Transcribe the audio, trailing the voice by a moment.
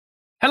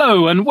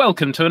Hello and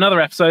welcome to another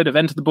episode of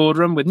Enter the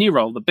Boardroom with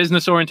Nurole, the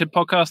business-oriented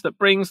podcast that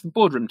brings the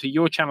boardroom to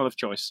your channel of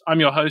choice.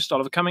 I'm your host,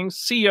 Oliver Cummings,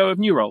 CEO of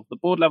Nurole, the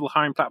board-level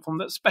hiring platform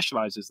that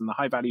specializes in the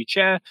high-value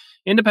chair,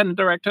 independent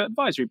director,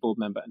 advisory board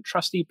member, and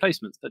trustee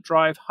placements that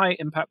drive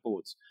high-impact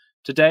boards.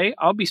 Today,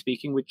 I'll be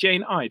speaking with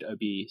Jane Ide,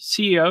 OBE,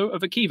 CEO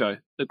of ACEVO,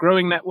 the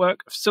growing network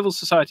of civil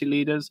society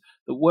leaders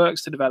that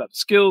works to develop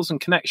skills and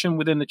connection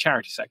within the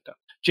charity sector.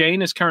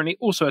 Jane is currently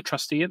also a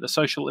trustee at the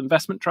Social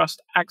Investment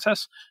Trust,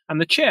 Access, and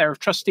the Chair of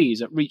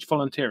Trustees at Reach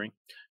Volunteering.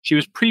 She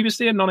was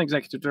previously a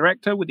non-executive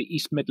director with the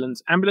East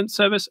Midlands Ambulance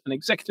Service and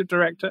executive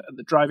director at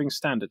the Driving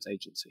Standards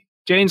Agency.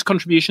 Jane's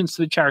contributions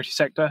to the charity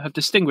sector have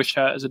distinguished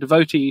her as a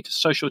devotee to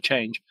social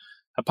change.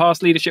 Her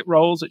past leadership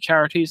roles at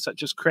charities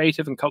such as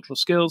Creative and Cultural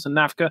Skills and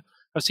NAVCA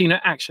have seen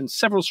her action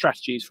several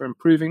strategies for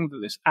improving that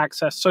this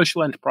access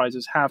social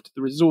enterprises have to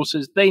the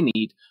resources they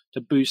need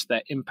to boost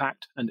their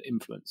impact and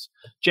influence.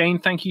 Jane,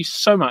 thank you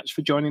so much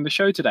for joining the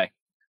show today.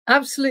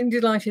 Absolutely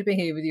delighted to be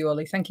here with you,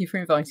 Ollie. Thank you for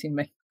inviting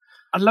me.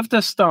 I'd love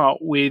to start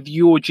with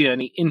your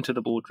journey into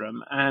the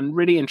boardroom and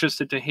really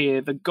interested to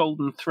hear the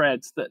golden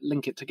threads that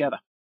link it together.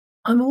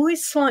 I'm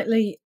always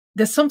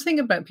there's something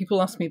about people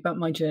ask me about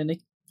my journey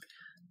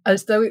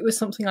as though it was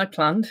something I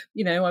planned.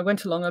 You know, I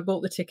went along, I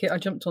bought the ticket, I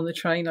jumped on the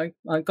train,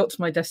 I got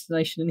to my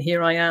destination, and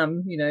here I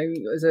am, you know,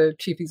 as a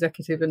chief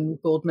executive and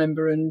board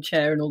member and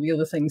chair and all the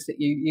other things that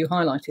you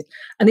highlighted.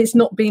 And it's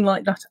not been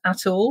like that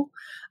at all.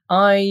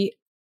 I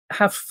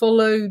have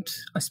followed,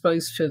 I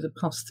suppose, for the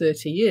past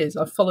 30 years,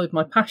 I've followed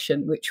my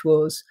passion, which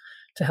was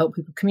to help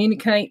people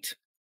communicate,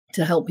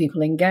 to help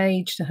people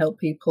engage, to help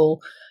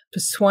people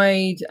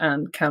persuade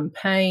and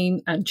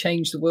campaign and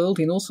change the world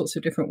in all sorts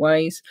of different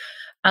ways.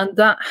 And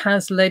that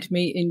has led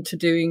me into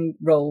doing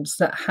roles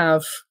that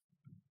have,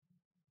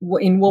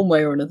 in one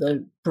way or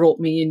another, brought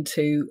me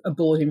into a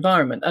board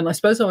environment. And I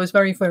suppose I was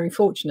very, very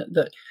fortunate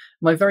that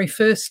my very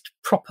first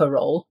proper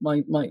role,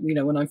 my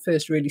when I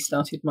first really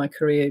started my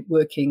career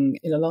working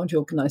in a large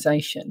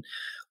organisation,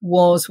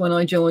 was when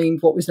I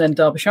joined what was then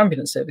Derbyshire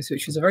Ambulance Service,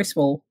 which was a very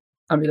small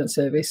ambulance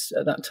service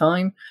at that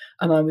time.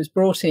 And I was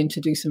brought in to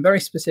do some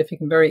very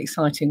specific and very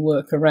exciting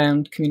work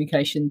around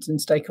communications and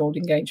stakeholder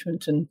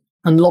engagement and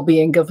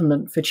lobbying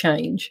government for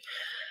change.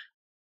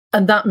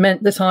 And that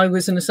meant that I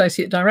was an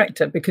associate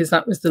director because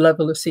that was the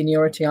level of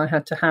seniority I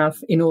had to have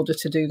in order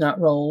to do that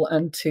role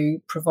and to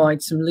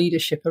provide some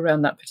leadership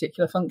around that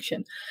particular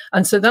function.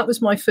 And so that was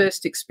my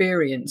first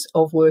experience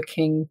of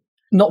working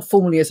not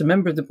formally as a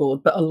member of the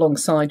board, but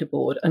alongside a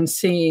board and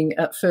seeing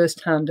at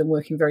first hand and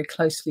working very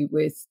closely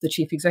with the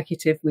chief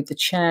executive, with the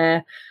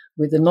chair,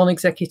 with the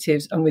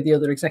non-executives and with the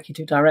other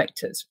executive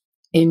directors.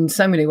 In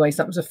so many ways,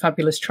 that was a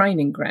fabulous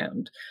training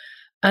ground.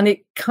 And it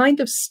kind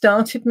of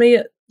started me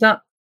at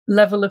that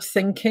level of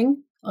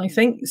thinking, I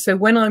think. So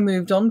when I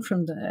moved on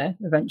from there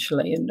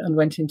eventually and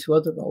went into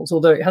other roles,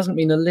 although it hasn't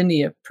been a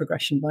linear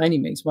progression by any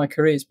means, my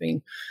career's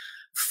been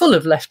full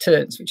of left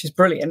turns, which is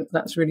brilliant.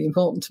 That's really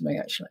important to me,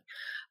 actually.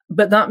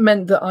 But that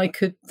meant that I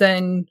could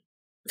then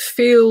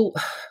feel,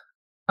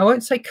 I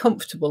won't say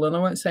comfortable and I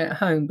won't say at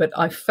home, but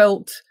I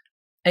felt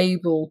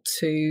able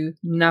to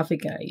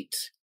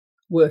navigate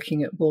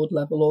working at board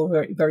level or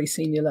very, very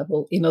senior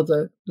level in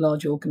other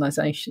large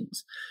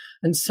organisations.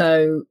 And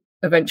so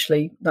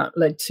eventually that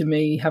led to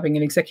me having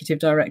an executive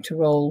director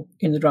role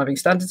in the Driving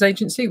Standards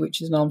Agency,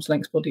 which is an arm's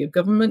length body of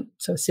government,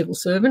 so a civil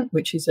servant,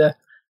 which is a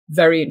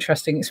very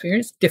interesting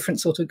experience, different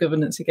sort of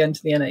governance again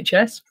to the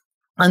NHS.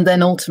 And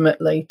then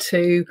ultimately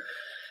to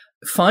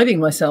finding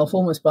myself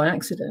almost by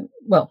accident,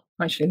 well,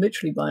 actually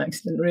literally by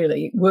accident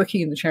really, working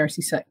in the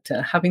charity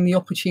sector, having the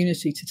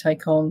opportunity to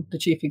take on the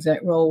chief exec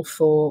role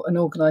for an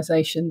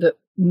organisation that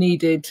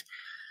needed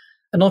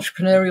an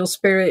entrepreneurial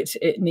spirit,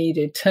 it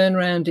needed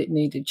turnaround, it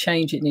needed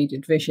change, it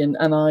needed vision,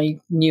 and I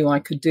knew I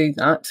could do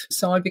that.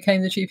 So I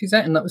became the chief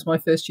exec, and that was my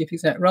first chief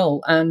exec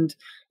role. And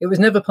it was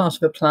never part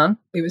of a plan.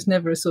 It was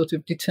never a sort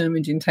of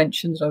determined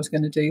intention that I was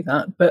going to do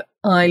that. But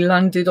I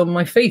landed on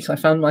my feet. I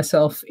found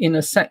myself in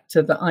a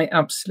sector that I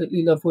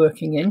absolutely love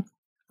working in,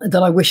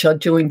 that I wish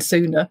I'd joined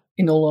sooner,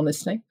 in all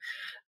honesty.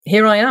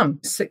 Here I am,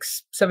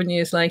 6-7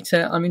 years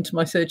later, I'm into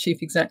my third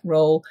chief exec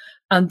role.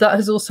 And that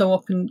has also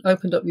opened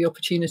up the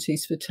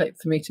opportunities for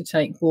me to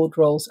take board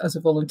roles as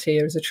a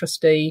volunteer, as a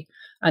trustee,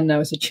 and now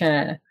as a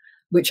chair,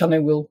 which I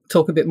know we'll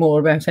talk a bit more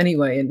about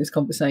anyway in this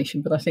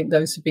conversation. But I think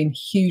those have been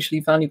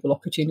hugely valuable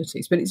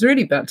opportunities. But it's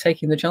really about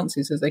taking the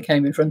chances as they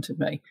came in front of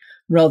me,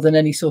 rather than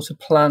any sort of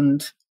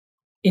planned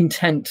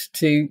intent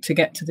to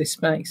get to this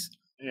space.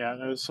 Yeah,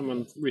 there was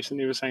someone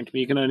recently was saying to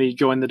me, you can only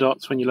join the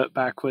dots when you look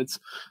backwards.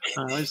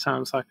 It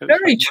sounds like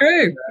very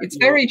true. It's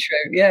very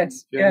true.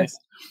 Yes, yes.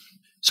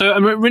 So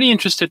I'm really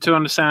interested to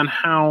understand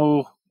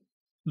how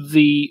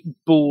the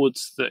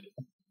boards that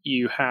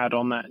you had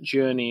on that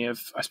journey of,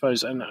 I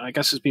suppose, and I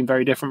guess it's been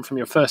very different from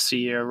your first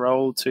CEO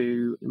role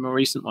to more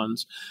recent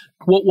ones.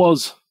 What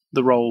was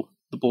the role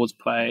the boards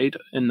played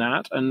in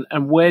that, and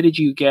where have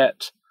you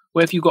got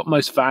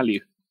most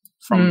value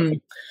from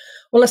them?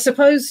 Well, I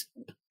suppose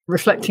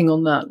reflecting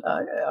on that,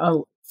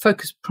 I'll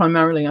focus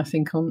primarily, I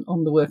think,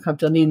 on the work I've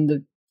done in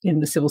the in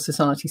the civil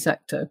society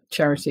sector,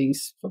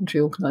 charities,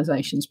 voluntary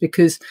organisations,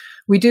 because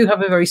we do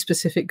have a very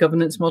specific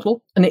governance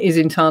model, and it is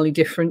entirely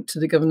different to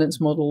the governance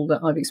model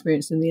that I've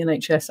experienced in the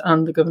NHS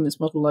and the governance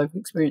model I've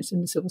experienced in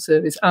the civil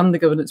service and the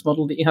governance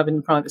model that you have in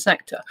the private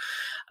sector.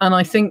 And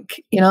I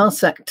think in our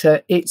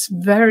sector, it's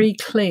very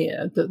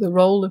clear that the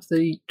role of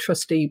the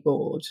trustee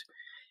board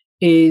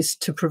is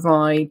to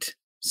provide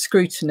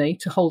scrutiny,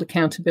 to hold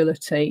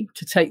accountability,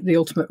 to take the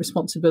ultimate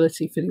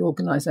responsibility for the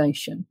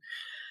organisation.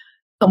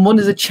 And one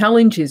of the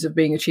challenges of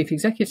being a chief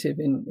executive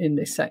in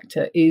this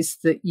sector is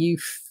that you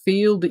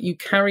feel that you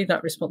carry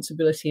that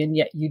responsibility and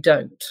yet you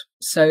don't.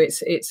 So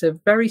it's a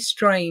very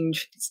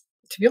strange,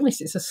 to be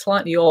honest, it's a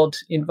slightly odd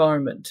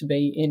environment to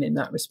be in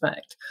that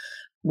respect.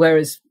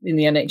 Whereas in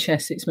the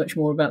NHS, it's much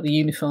more about the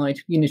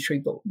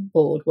unitary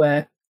board,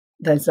 where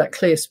there's that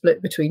clear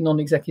split between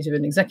non-executive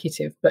and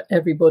executive, but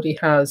everybody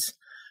has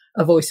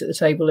a voice at the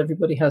table,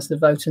 everybody has the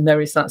vote, and there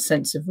is that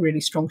sense of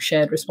really strong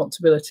shared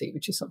responsibility,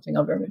 which is something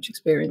I've very much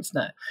experienced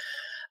now.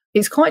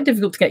 It's quite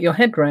difficult to get your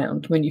head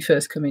round when you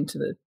first come into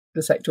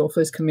the sector or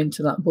first come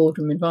into that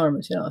boardroom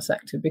environment in our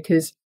sector,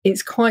 because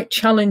it's quite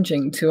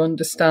challenging to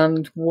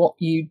understand what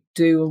you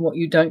do and what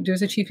you don't do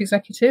as a chief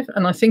executive.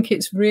 And I think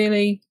it's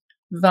really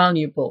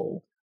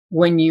valuable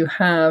when you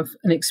have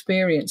an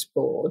experienced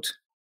board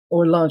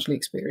or a largely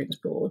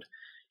experienced board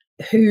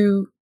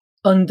who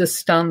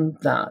understand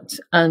that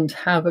and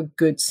have a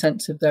good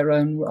sense of their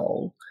own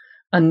role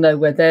and know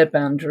where their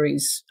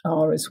boundaries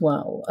are as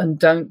well, and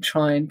don't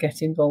try and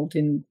get involved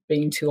in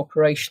being too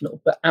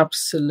operational, but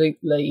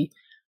absolutely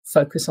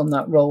focus on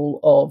that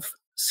role of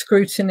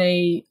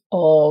scrutiny,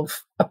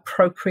 of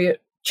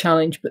appropriate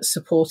challenge but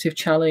supportive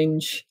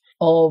challenge,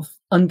 of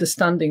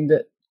understanding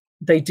that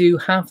they do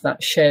have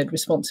that shared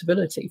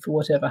responsibility for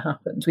whatever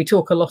happens. We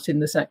talk a lot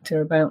in the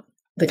sector about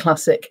the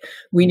classic,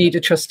 we need a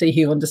trustee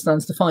who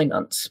understands the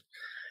finance.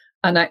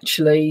 And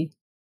actually,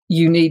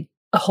 you need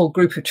a whole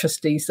group of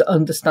trustees that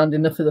understand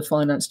enough of the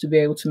finance to be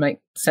able to make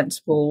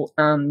sensible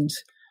and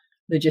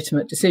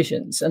legitimate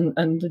decisions, and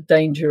the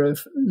danger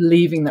of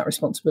leaving that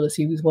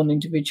responsibility with one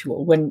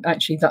individual when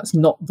actually that's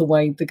not the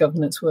way the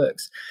governance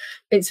works.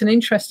 It's an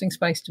interesting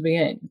space to be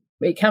in.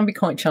 It can be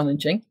quite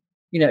challenging.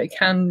 It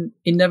can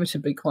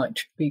inevitably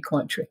be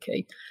quite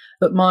tricky.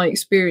 But my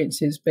experience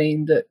has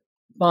been that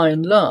by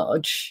and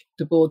large,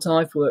 the boards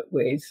I've worked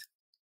with,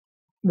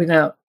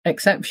 without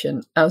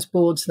exception, as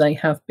boards, they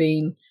have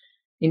been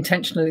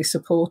intentionally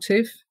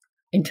supportive,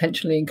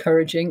 intentionally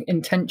encouraging,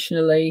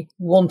 intentionally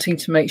wanting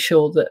to make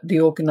sure that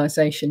the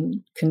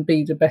organisation can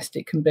be the best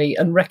it can be,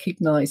 and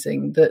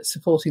recognising that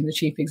supporting the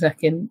chief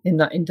exec in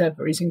that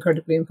endeavour is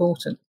incredibly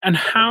important. And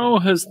how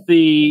has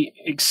the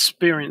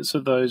experience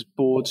of those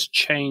boards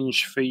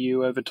changed for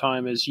you over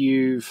time as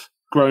you've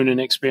grown in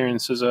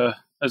experience as a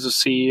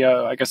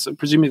CEO? I guess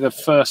presumably the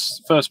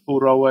first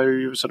board role where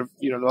you sort of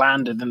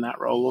landed in that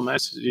role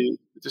almost, as you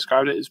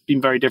described it, has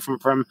been very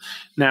different from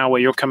now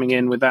where you're coming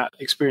in with that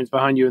experience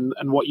behind you,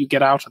 and what you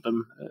get out of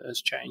them has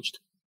changed.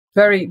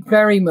 Very,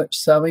 very much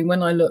so. I mean,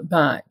 when I look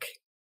back,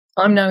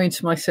 I'm now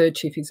into my third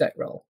chief exec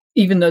role,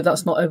 even though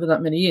that's not over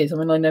that many years. I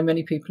mean, I know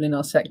many people in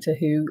our sector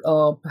who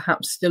are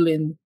perhaps still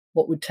in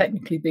what would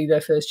technically be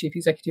their first chief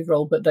executive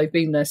role, but they've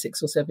been there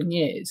 6 or 7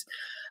 years.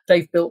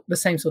 They've built the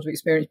same sort of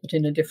experience, but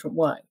in a different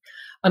way.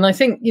 And I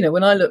think,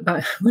 when I look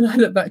back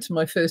to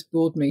my first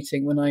board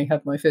meeting when I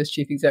had my first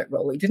chief exec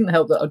role, it didn't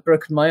help that I'd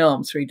broken my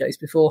arm 3 days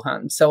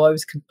beforehand. So I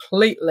was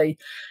completely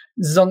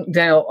zonked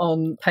out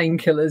on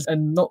painkillers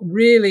and not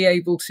really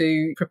able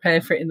to prepare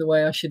for it in the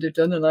way I should have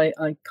done. And I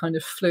kind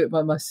of flew it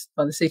by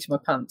the seat of my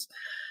pants.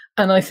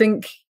 And I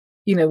think,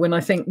 when I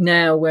think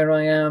now where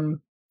I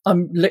am,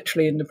 I'm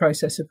literally in the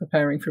process of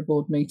preparing for a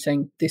board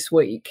meeting this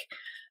week.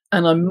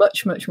 And I'm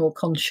much, much more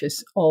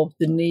conscious of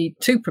the need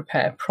to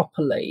prepare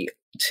properly,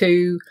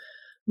 to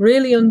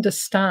really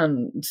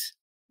understand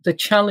the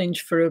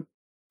challenge for a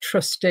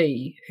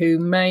trustee who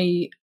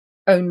may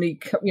only,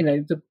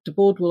 the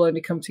board will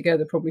only come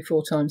together probably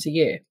 4 times a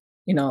year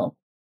in our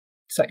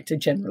sector,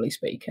 generally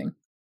speaking.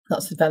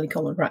 That's the fairly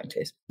common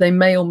practice. They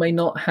may or may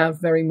not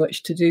have very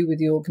much to do with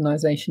the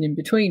organisation in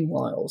between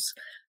whiles.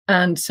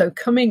 And so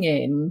coming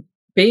in,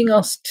 being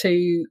asked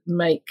to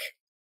make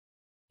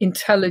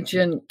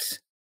intelligent,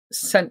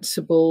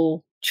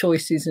 sensible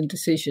choices and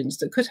decisions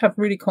that could have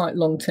really quite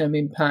long-term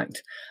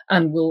impact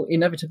and will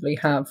inevitably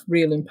have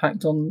real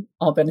impact on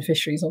our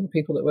beneficiaries, on the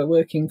people that we're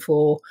working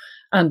for,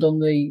 and on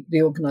the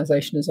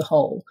organisation as a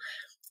whole.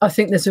 I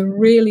think there's a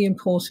really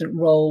important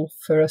role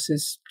for us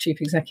as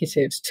chief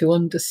executives to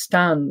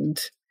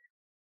understand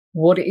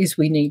what it is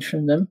we need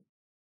from them,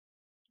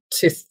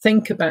 to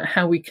think about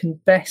how we can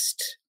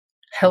best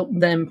help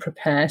them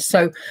prepare.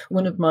 So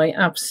one of my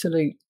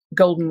absolute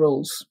golden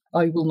rules,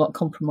 I will not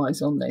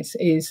compromise on this,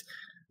 is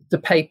the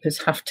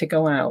papers have to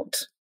go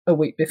out a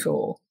week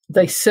before.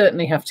 They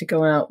certainly have to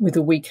go out with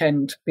a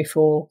weekend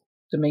before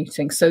the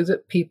meeting, so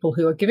that people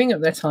who are giving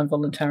up their time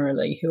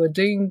voluntarily, who are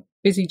doing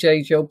busy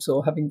day jobs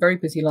or having very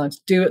busy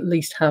lives, do at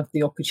least have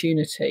the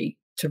opportunity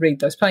to read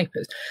those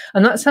papers.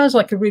 And that sounds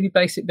like a really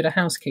basic bit of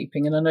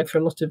housekeeping. And I know for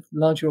a lot of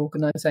larger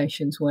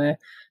organisations where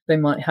they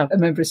might have a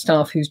member of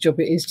staff whose job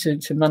it is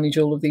to manage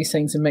all of these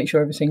things and make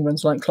sure everything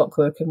runs like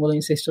clockwork, and will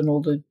insist on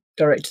all the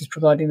directors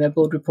providing their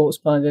board reports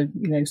by the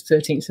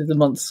 13th of the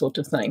month sort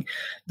of thing.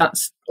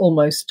 That's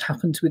almost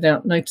happens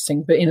without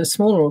noticing. But in a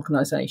smaller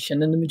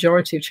organisation, and the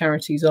majority of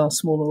charities are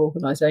smaller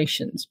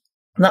organisations,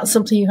 that's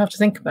something you have to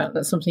think about.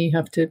 That's something you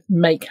have to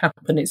make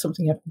happen. It's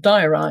something you have to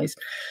diarise.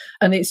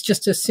 And it's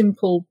just a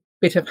simple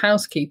bit of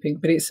housekeeping,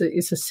 but it's a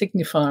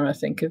signifier, I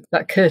think, of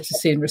that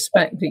courtesy and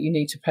respect that you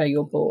need to pay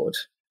your board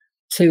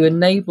to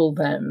enable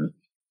them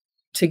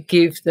to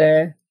give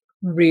their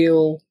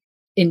real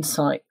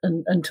insight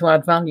and to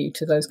add value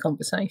to those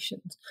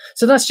conversations.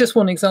 So that's just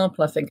one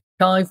example, I think.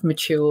 I've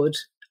matured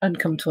and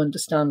come to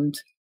understand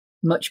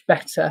much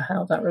better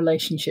how that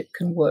relationship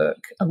can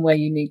work and where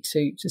you need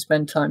to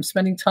spend time.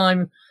 Spending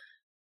time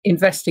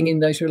investing in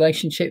those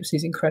relationships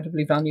is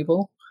incredibly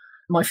valuable.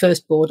 My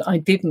first board, I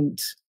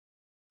didn't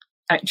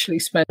actually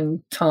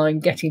spend time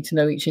getting to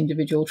know each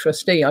individual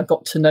trustee. I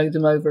got to know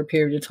them over a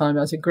period of time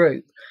as a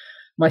group.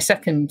 My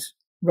second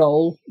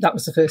role, that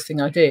was the first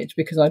thing I did,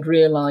 because I'd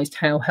realised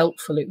how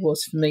helpful it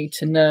was for me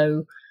to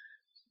know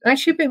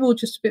actually a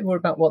bit more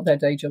about what their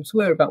day jobs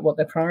were, about what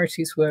their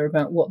priorities were,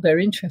 about what their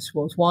interest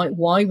was.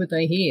 Why were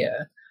they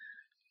here?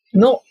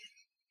 Not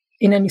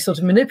in any sort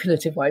of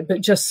manipulative way, but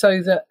just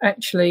so that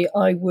actually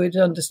I would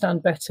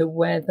understand better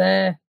where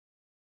their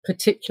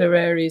particular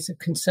areas of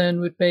concern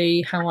would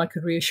be, how I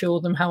could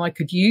reassure them, how I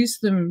could use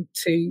them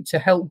to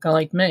help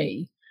guide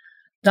me.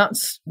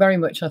 That's very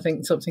much, I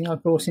think, something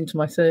I've brought into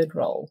my third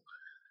role.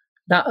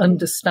 That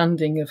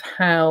understanding of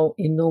how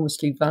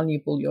enormously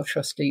valuable your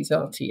trustees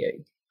are to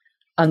you,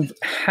 and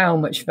how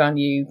much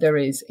value there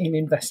is in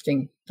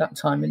investing that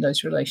time in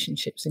those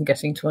relationships and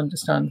getting to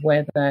understand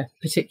where their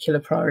particular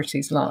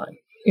priorities lie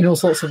in all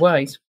sorts of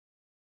ways.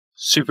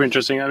 Super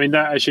interesting. I mean,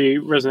 that actually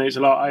resonates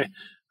a lot.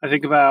 I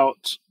think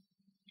about,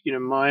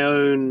 my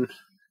own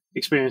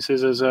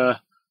experiences as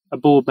a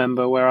board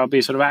member, where I'll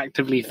be sort of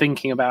actively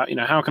thinking about,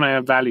 how can I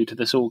add value to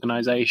this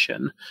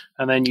organization?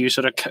 And then you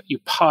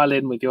pile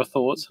in with your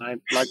thoughts. And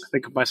I like to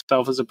think of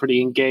myself as a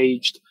pretty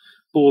engaged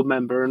board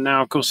member, and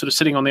now of course sort of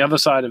sitting on the other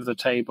side of the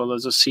table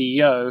as a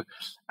CEO,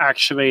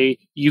 actually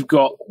you've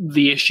got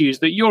the issues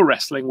that you're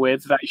wrestling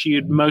with that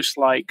you'd most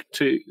like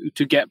to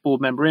get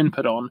board member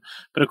input on.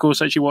 But of course,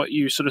 actually what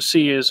you sort of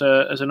see as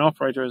an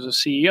operator, as a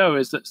CEO,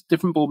 is that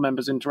different board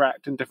members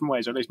interact in different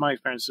ways, or at least my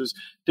experience is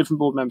different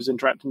board members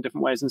interact in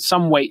different ways, and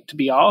some wait to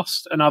be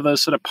asked and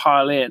others sort of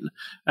pile in.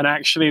 And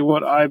actually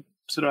what I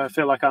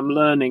feel like I'm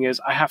learning is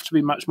I have to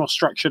be much more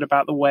structured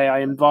about the way I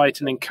invite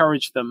and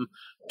encourage them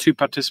to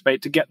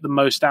participate, to get the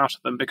most out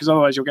of them, because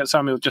otherwise you'll get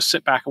some who'll just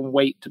sit back and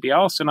wait to be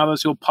asked, and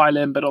others who'll pile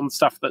in but on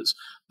stuff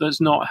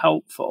that's not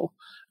helpful.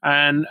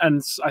 And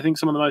I think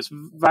some of the most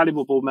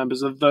valuable board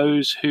members are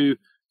those who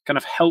kind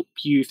of help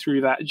you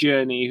through that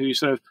journey, who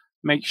sort of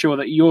make sure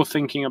that you're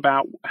thinking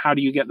about how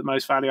do you get the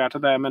most value out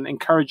of them and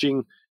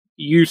encouraging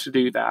you to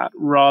do that,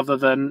 rather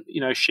than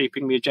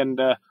shaping the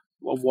agenda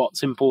of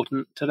what's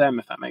important to them,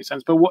 if that makes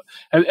sense. But what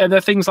are there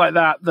things like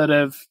that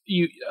have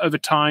you over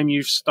time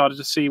you've started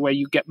to see where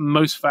you get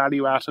most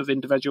value out of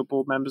individual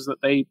board members,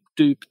 that they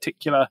do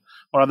particular,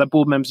 or are there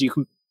board members you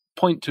can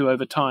point to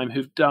over time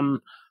who've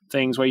done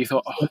things where you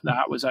thought, oh,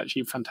 that was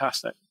actually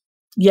fantastic?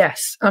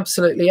 Yes,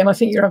 absolutely. And I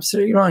think you're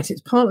absolutely right.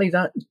 It's partly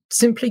that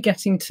simply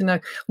getting to know.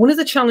 One of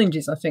the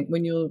challenges, I think,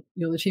 when you're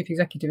the chief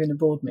executive in a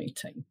board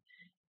meeting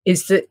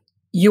is that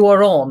you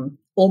are on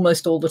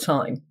almost all the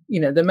time.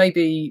 You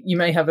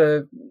may have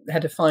a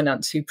head of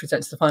finance who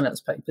presents the finance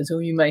papers,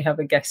 or you may have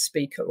a guest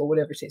speaker or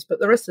whatever it is, but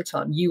the rest of the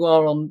time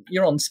you're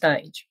on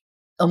stage.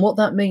 And what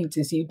that means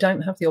is you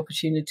don't have the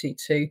opportunity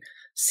to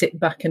sit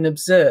back and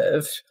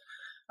observe.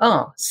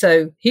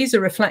 So he's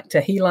a reflector.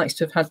 He likes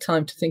to have had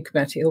time to think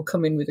about it. He'll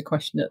come in with a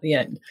question at the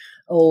end.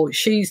 Or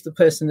she's the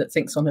person that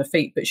thinks on her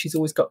feet, but she's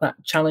always got that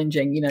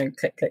challenging,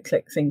 click, click,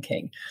 click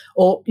thinking,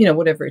 or,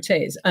 whatever it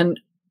is.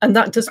 And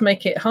that does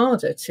make it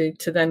harder to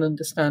then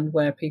understand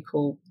where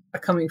people are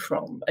coming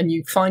from. And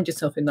you find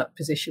yourself in that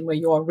position where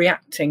you are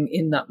reacting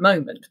in that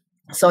moment.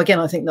 So again,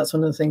 I think that's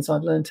one of the things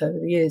I've learned over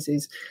the years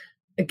is,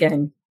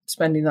 again,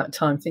 spending that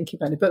time thinking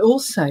about it. But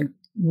also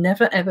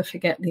never, ever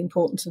forget the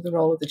importance of the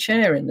role of the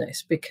chair in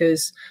this,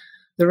 because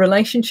the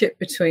relationship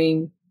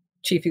between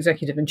chief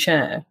executive and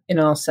chair in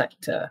our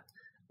sector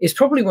is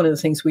probably one of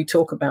the things we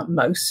talk about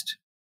most,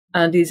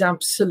 and is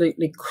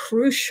absolutely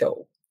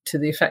crucial to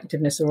the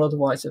effectiveness or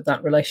otherwise of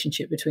that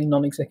relationship between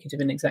non-executive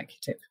and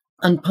executive.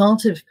 And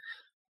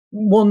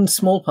one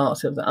small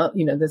part of that,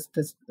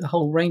 there's a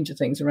whole range of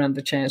things around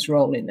the chair's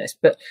role in this,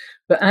 but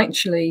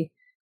actually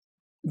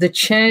the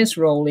chair's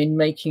role in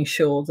making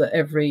sure that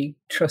every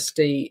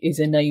trustee is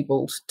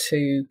enabled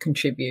to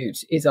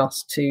contribute is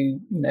us to,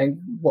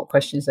 what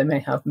questions they may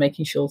have,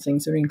 making sure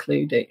things are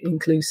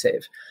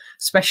inclusive,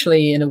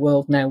 especially in a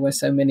world now where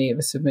so many of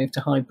us have moved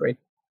to hybrid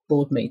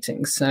board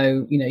meetings.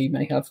 So, you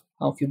may have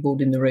half your board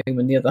in the room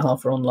and the other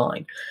half are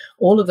online.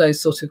 All of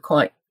those sort of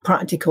quite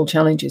practical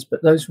challenges,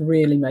 but those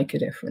really make a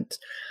difference.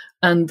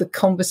 And the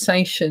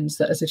conversations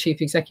that as a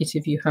chief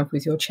executive you have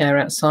with your chair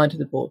outside of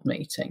the board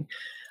meeting,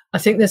 I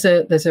think there's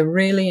a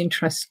really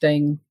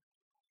interesting,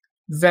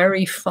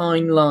 very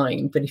fine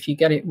line, but if you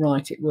get it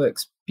right, it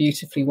works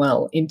beautifully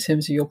well in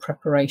terms of your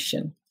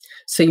preparation.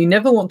 So you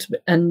never want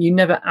to, and you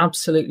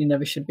absolutely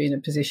never should be in a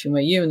position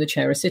where you and the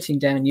chair are sitting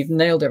down, you've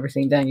nailed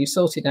everything down, you've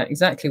sorted out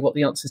exactly what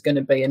the answer is going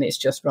to be, and it's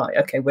just right.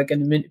 Okay, we're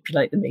going to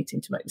manipulate the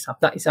meeting to make this happen.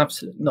 That is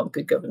absolutely not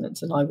good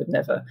governance, and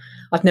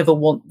I'd never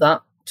want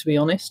that, to be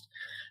honest.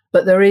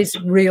 But there is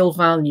real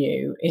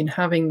value in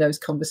having those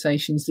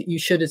conversations that you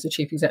should, as a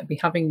chief exec, be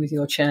having with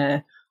your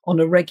chair on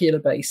a regular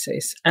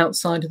basis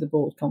outside of the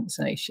board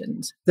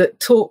conversations that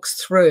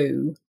talks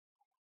through,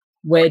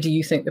 where do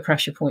you think the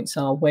pressure points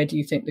are? Where do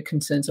you think the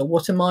concerns are?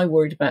 What am I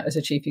worried about as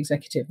a chief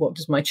executive? What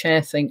does my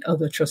chair think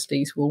other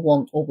trustees will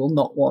want or will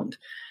not want?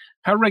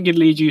 How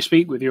regularly do you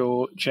speak with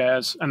your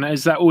chairs? And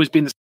has that always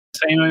been the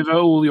same over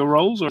all your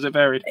roles, or has it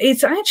varied?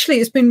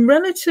 It's been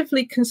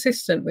relatively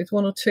consistent with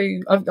one or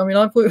two. I've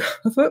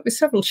worked with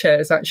several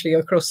chairs actually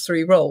across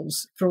 3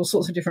 roles for all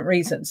sorts of different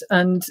reasons,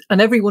 and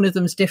every one of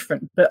them is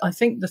different. But I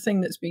think the thing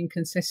that's been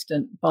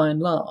consistent by and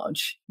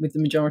large with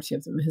the majority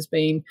of them has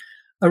been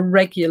a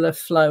regular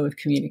flow of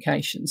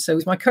communication. So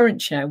with my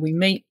current chair, we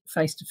meet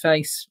face to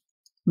face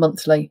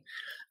monthly.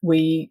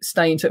 We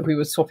stay in touch. We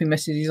were swapping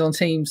messages on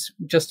Teams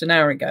just an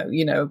hour ago,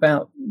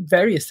 about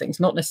various things,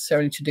 not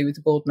necessarily to do with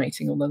the board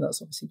meeting, although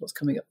that's obviously what's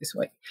coming up this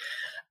week.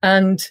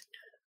 And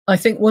I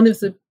think one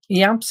of the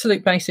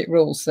absolute basic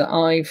rules that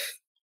I've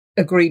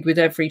agreed with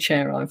every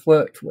chair I've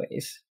worked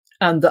with,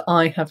 and that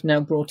I have now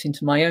brought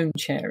into my own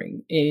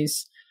chairing,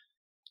 is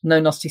no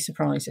nasty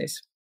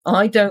surprises.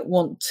 I don't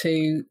want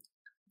to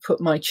put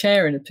my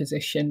chair in a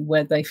position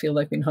where they feel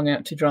they've been hung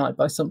out to dry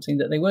by something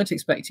that they weren't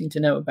expecting to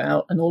know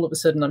about, and all of a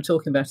sudden I'm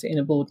talking about it in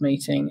a board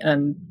meeting,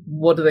 and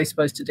what are they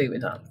supposed to do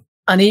with that?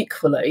 And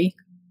equally,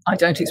 I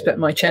don't expect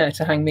my chair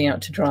to hang me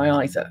out to dry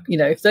either.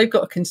 If they've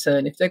got a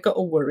concern, if they've got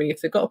a worry, if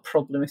they've got a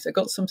problem, if they've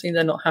got something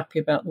they're not happy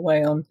about the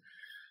way I'm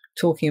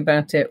talking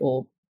about it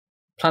or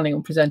planning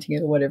on presenting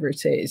it or whatever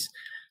it is,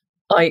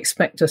 I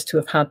expect us to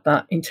have had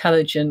that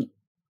intelligent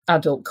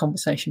adult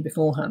conversation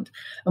beforehand.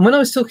 And when I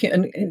was talking,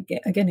 and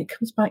again, it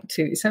comes back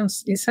to, it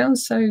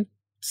sounds so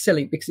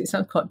silly because it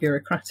sounds quite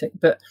bureaucratic,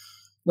 but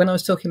when I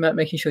was talking about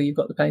making sure you've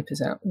got the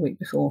papers out the week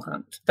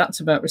beforehand, that's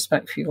about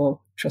respect for your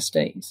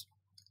trustees.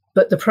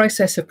 But the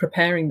process of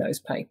preparing those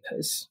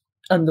papers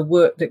and the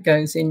work that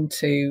goes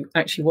into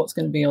actually what's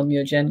going to be on the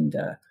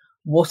agenda,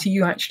 what are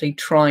you actually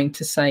trying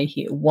to say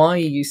here? Why are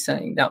you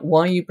saying that?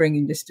 Why are you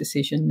bringing this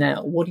decision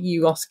now? What are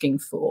you asking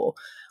for?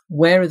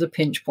 Where are the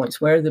pinch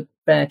points? Where are the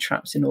bear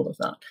traps in all of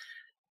that?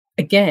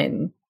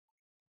 Again,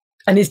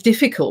 and it's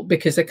difficult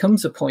because there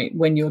comes a point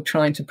when you're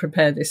trying to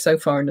prepare this so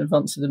far in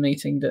advance of the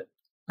meeting that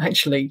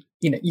actually,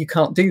 you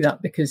can't do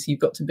that because you've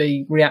got to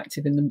be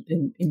reactive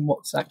in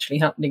what's actually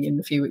happening in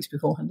the few weeks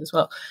beforehand as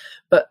well.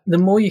 But the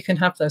more you can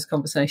have those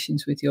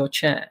conversations with your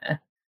chair,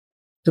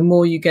 the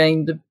more you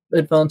gain the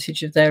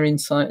advantage of their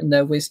insight and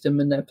their wisdom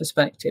and their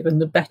perspective,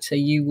 and the better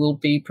you will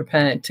be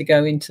prepared to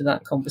go into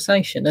that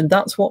conversation. And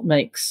that's what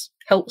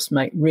helps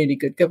make really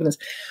good governance.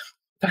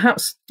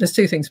 Perhaps there's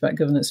 2 things about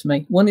governance for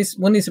me. One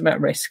is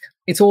about risk.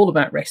 It's all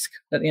about risk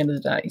at the end of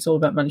the day. It's all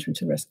about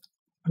management of risk.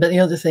 But the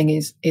other thing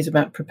is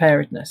about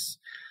preparedness.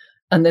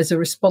 And there's a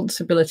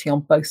responsibility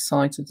on both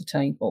sides of the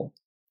table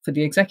for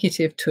the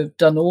executive to have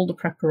done all the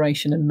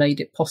preparation and made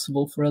it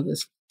possible for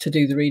others to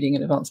do the reading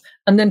in advance.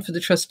 And then for the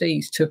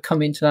trustees to have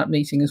come into that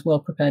meeting as well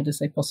prepared as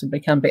they possibly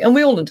can be. And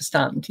we all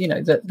understand,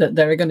 that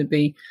there are going to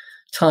be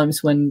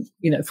times when,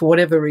 for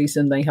whatever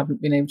reason, they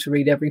haven't been able to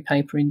read every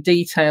paper in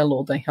detail,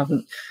 or they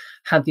haven't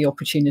had the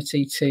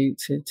opportunity to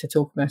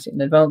talk about it in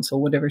advance,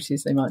 or whatever it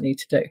is they might need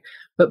to do.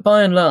 But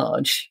by and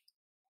large,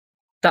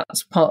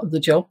 that's part of the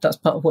job. That's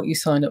part of what you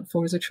sign up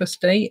for as a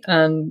trustee.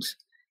 And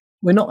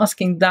we're not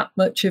asking that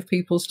much of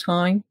people's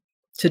time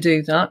to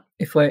do that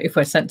if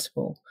we're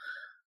sensible.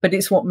 But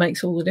it's what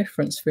makes all the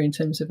difference in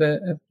terms of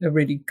a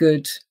really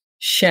good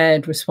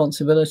shared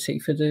responsibility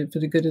for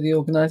the good of the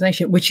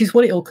organisation, which is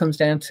what it all comes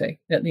down to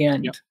at the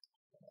end.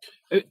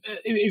 Yep.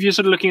 If you're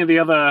sort of looking at the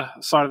other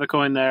side of the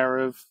coin there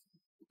of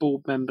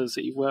board members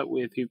that you've worked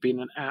with who've been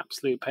an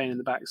absolute pain in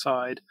the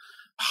backside,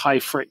 high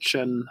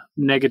friction,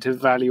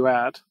 negative value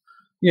add,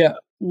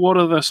 what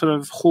are the sort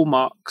of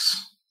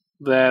hallmarks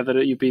there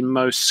that you've been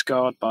most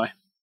scarred by?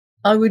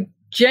 I would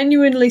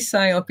genuinely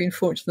say I've been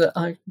fortunate that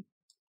I've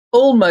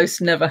almost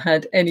never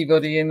had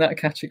anybody in that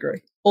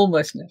category.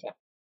 Almost never.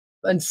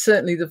 And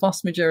certainly the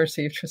vast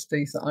majority of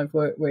trustees that I've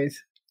worked with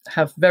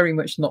have very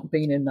much not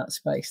been in that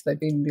space. They've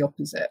been the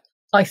opposite.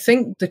 I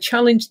think the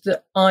challenge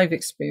that I've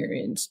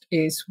experienced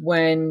is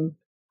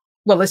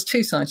there's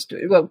 2 sides to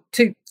it. Well,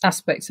 2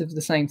 aspects of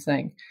the same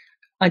thing.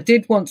 I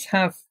did once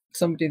have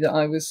somebody that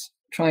I was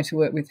trying to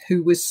work with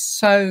who was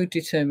so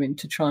determined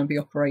to try and be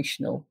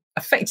operational.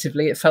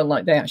 Effectively, it felt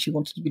like they actually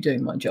wanted to be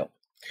doing my job.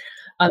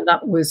 And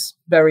that was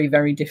very,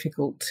 very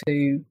difficult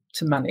to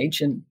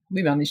manage. And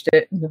we managed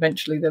it. And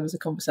eventually there was a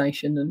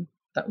conversation and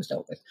that was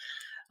dealt with.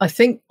 I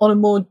think on a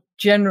more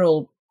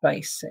general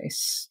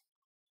basis,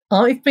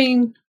 I've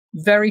been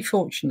very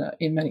fortunate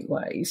in many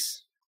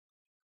ways,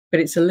 but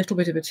it's a little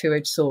bit of a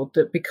two-edged sword,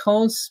 that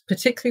because,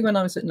 particularly when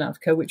I was at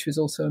NAVCO, which was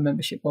also a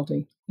membership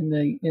body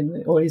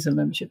or is a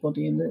membership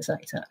body in the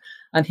sector,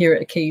 and here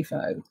at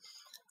ACEVO,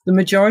 the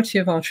majority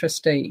of our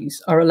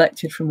trustees are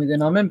elected from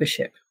within our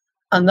membership.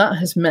 And that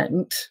has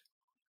meant,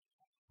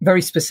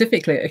 very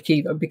specifically at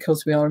ACEVO,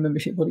 because we are a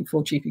membership body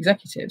for chief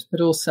executives, but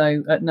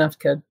also at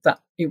NAVCO,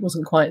 that it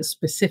wasn't quite as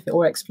specific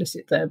or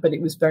explicit there, but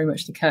it was very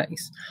much the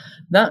case.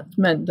 That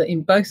meant that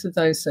in both of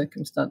those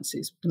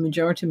circumstances, the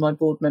majority of my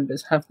board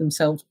members have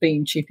themselves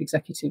been chief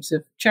executives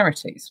of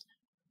charities.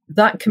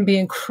 That can be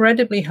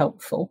incredibly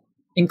helpful,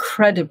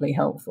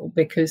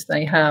 because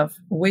they have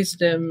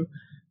wisdom,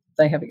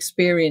 they have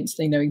experience,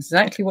 they know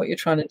exactly what you're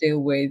trying to deal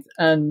with.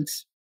 And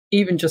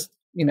even just,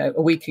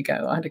 a week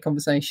ago, I had a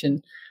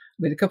conversation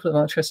with a couple of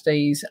our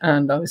trustees,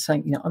 and I was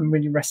saying, I'm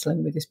really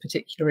wrestling with this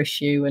particular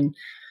issue, and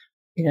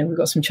we've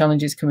got some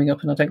challenges coming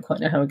up, and I don't quite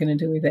know how we're going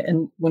to deal with it.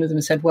 And one of them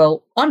said,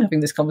 well, I'm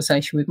having this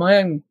conversation with my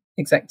own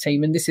exec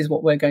team, and this is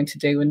what we're going to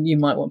do, and you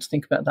might want to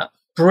think about that.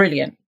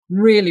 Brilliant.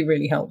 Really,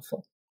 really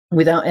helpful,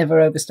 without ever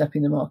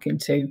overstepping the mark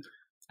into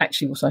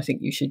actually what I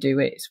think you should do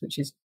is, which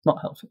is not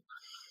helpful.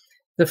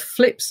 The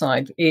flip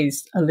side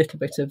is a little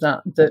bit of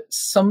that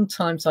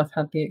sometimes I've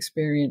had the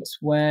experience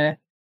where,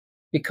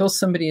 because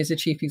somebody is a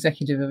chief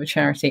executive of a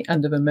charity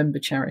and of a member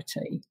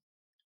charity,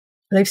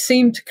 they've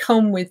seemed to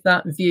come with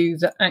that view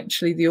that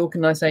actually the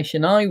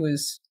organisation I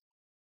was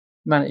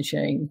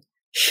managing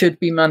should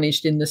be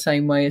managed in the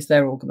same way as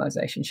their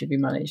organisation should be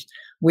managed,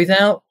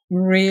 without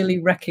really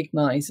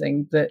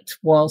recognising that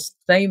whilst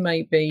they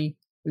may be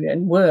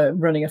and were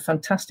running a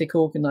fantastic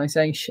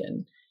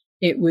organisation,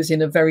 it was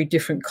in a very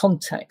different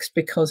context,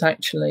 because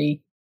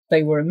actually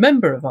they were a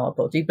member of our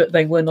body, but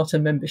they were not a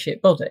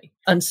membership body.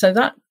 And so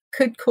that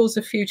could cause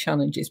a few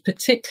challenges,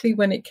 particularly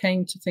when it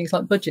came to things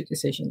like budget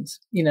decisions,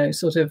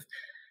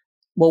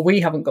 well, we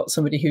haven't got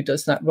somebody who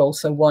does that role,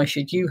 so why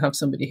should you have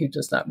somebody who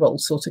does that role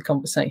sort of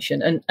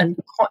conversation. And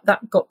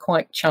that got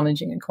quite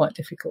challenging and quite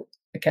difficult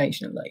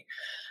occasionally.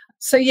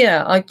 So,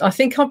 yeah, I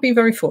think I've been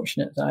very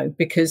fortunate, though,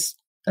 because,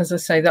 as I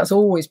say, that's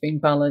always been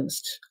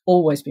balanced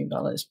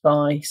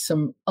by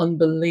some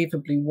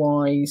unbelievably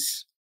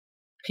wise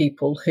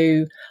people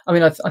who,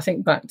 I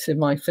think back to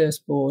my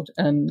first board,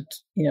 and,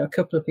 a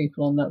couple of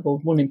people on that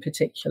board, one in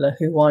particular,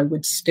 who I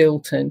would still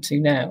turn to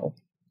now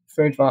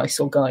for advice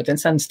or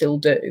guidance, and still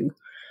do.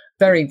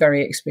 Very,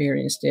 very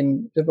experienced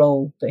in the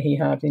role that he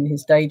had in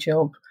his day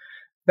job,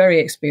 very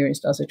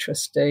experienced as a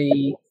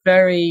trustee,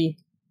 very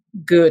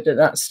good at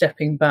that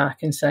stepping back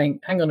and saying,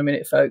 hang on a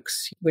minute,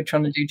 folks, we're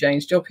trying to do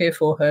Jane's job here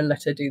for her,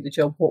 let her do the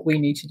job. What we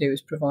need to do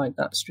is provide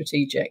that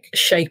strategic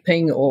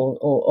shaping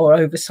or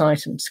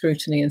oversight and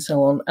scrutiny and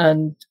so on.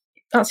 And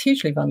that's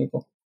hugely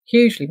valuable.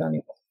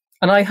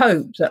 And I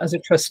hope that as a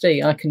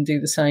trustee, I can do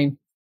the same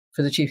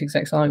for the chief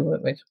execs I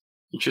work with.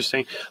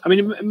 Interesting.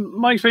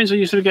 My experience is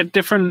you sort of get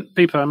different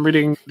people. I'm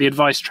reading The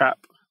Advice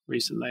Trap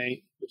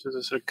recently, which is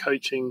a sort of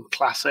coaching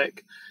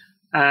classic.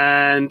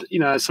 And,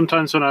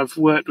 sometimes when I've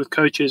worked with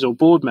coaches or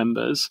board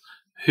members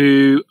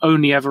who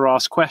only ever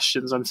ask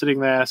questions, I'm sitting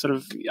there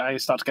I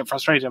start to get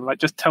frustrated. I'm like,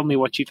 just tell me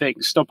what you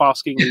think. Stop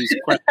asking these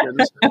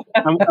questions.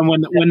 And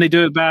when they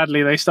do it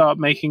badly, they start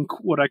making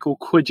what I call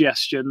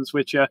quagestions,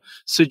 which are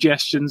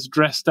suggestions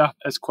dressed up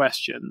as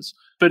questions.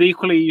 But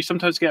equally, you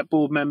sometimes get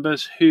board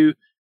members who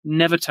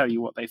never tell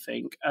you what they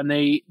think, and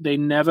they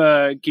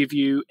never give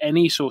you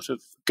any sort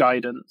of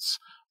guidance,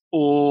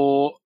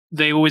 or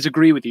they always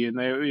agree with you,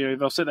 and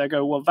they'll sit there and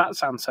go, well, that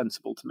sounds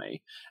sensible to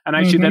me. And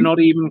actually, they're not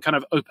even kind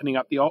of opening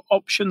up the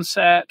option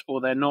set,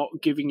 or they're not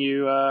giving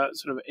you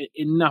sort of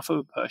enough of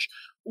a push.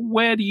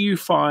 Where do you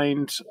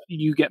find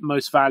you get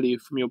most value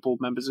from your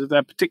board members? Is there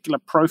a particular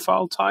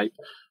profile type?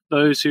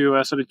 Those who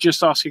are sort of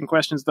just asking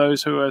questions,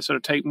 those who are sort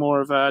of take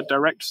more of a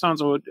direct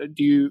stance, or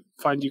do you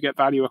find you get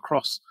value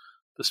across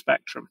the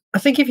spectrum? I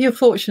think if you're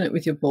fortunate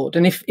with your board,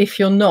 and if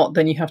you're not,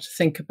 then you have to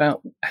think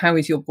about how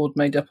is your board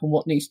made up and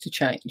what needs to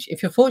change.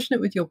 If you're fortunate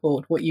with your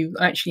board, what you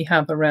actually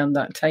have around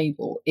that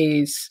table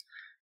is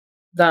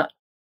that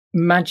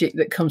magic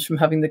that comes from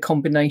having the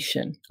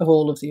combination of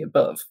all of the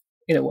above,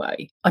 in a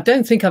way. I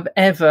don't think I've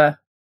ever,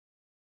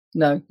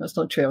 no, that's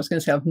not true. I was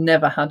going to say I've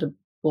never had a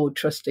board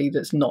trustee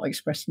that's not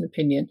expressed an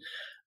opinion.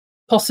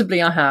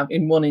 Possibly I have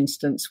in one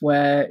instance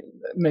where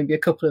maybe a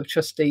couple of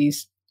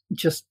trustees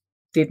just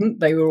didn't.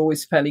 They were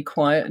always fairly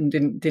quiet and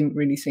didn't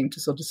really seem to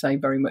sort of say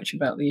very much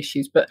about the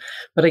issues. But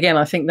again,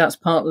 I think that's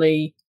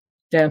partly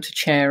down to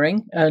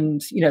chairing,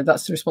 and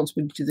that's the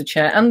responsibility of the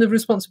chair and the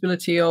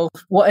responsibility of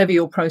whatever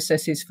your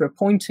process is for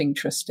appointing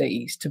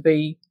trustees to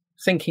be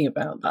thinking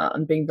about that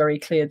and being very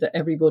clear that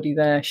everybody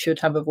there should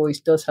have a voice,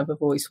 does have a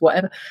voice,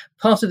 whatever.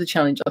 Part of the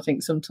challenge, I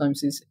think,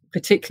 sometimes is,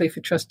 particularly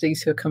for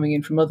trustees who are coming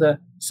in from other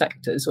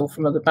sectors or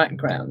from other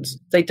backgrounds,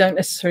 they don't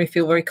necessarily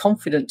feel very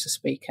confident to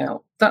speak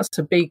out. That's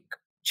a big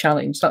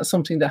challenge. That's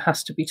something that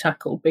has to be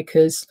tackled,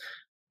 because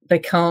they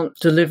can't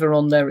deliver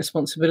on their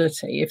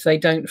responsibility if they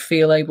don't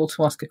feel able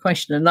to ask a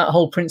question. And that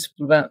whole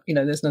principle about,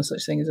 there's no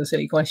such thing as a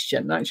silly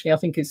question, actually, I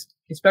think is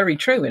very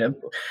true.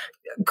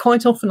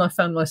 Quite often I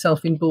found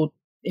myself in board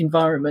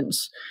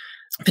environments,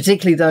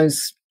 particularly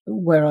those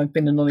where I've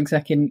been a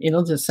non-exec in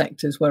other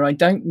sectors where I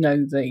don't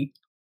know the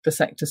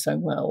sector so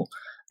well.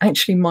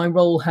 Actually, my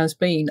role has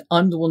been,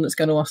 I'm the one that's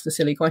going to ask the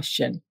silly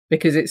question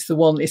because it's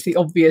the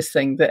obvious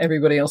thing that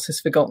everybody else has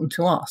forgotten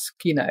to ask,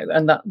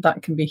 and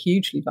that can be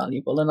hugely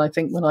valuable. And I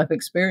think when I've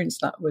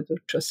experienced that with a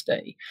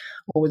trustee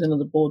or with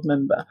another board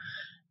member,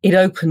 it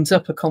opens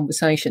up a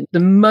conversation. The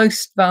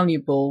most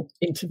valuable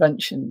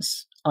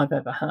interventions I've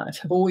ever had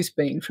have always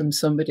been from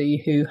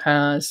somebody who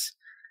has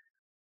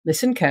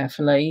listened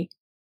carefully,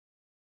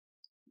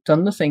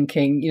 done the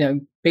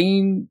thinking,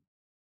 been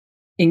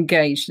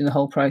engaged in the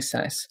whole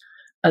process,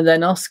 and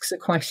then asks a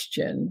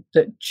question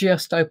that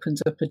just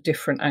opens up a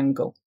different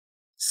angle,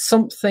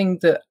 something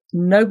that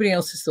nobody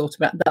else has thought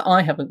about, that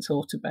I haven't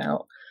thought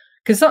about.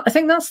 Because I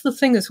think that's the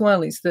thing as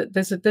well, is that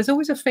there's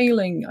always a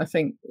feeling, I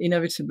think,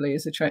 inevitably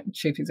as a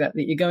chief exec,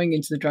 that you're going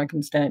into the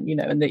dragon's den,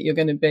 and that you're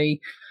going to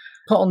be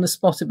put on the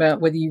spot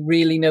about whether you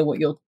really know what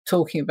you're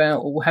talking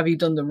about or have you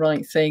done the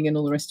right thing and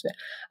all the rest of it.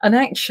 And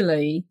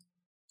actually,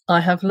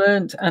 I have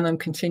learned, and I'm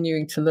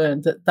continuing to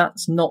learn, that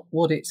that's not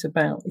what it's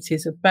about. It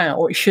is about,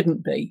 or it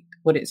shouldn't be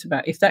what it's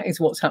about. If that is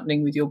what's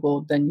happening with your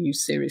board, then you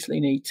seriously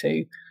need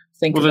to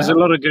think about it. Well, there's a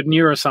lot of good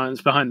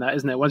neuroscience behind that,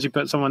 isn't there? Once you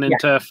put someone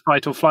into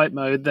fight or flight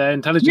mode, their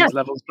intelligence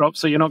levels drop,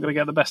 so you're not going to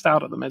get the best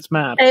out of them. It's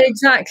mad.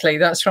 Exactly,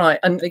 that's right.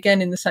 And again,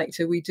 in the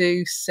sector, we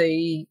do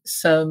see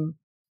some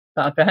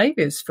bad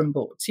behaviours from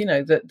boards,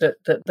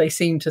 that they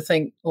seem to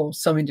think, or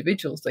some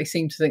individuals, they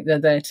seem to think they're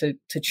there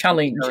to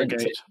challenge and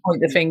to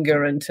point the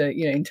finger and to,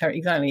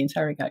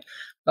 interrogate.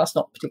 That's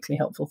not particularly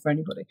helpful for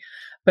anybody.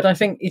 But I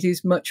think it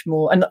is much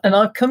more, and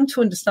I've come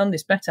to understand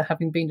this better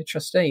having been a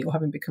trustee or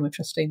having become a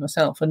trustee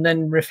myself, and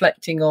then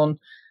reflecting on,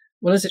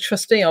 well, as a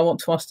trustee, I want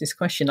to ask this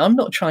question. I'm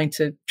not trying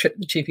to trip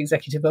the chief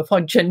executive up.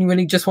 I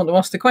genuinely just want to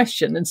ask the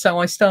question. And so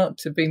I start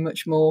to be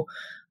much more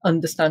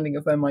understanding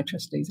of where my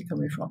trustees are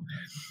coming from.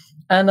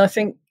 And I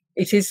think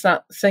it is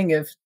that thing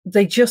of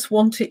they just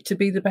want it to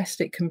be the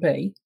best it can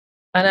be.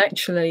 And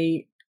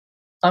actually,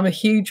 I'm a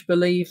huge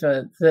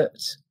believer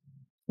that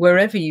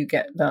wherever you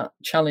get that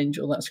challenge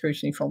or that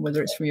scrutiny from,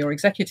 whether it's from your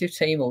executive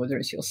team or whether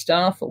it's your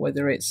staff or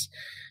whether it's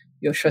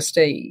your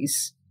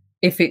trustees,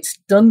 if it's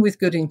done with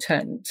good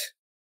intent,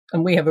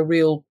 and we have a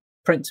real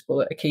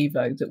principle at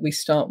ACEVO that we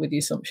start with the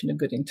assumption of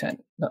good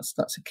intent. That's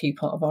a key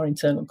part of our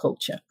internal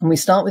culture. And we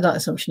start with that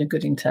assumption of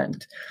good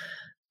intent.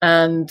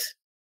 And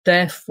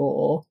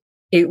therefore,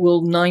 it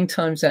will 9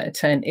 times out of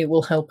 10, it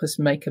will help us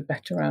make a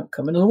better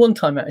outcome. And 1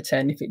 time out of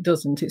 10, if it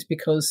doesn't, it's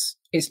because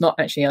it's not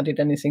actually added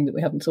anything that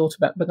we haven't thought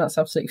about, but that's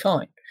absolutely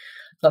fine.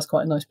 That's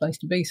quite a nice place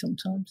to be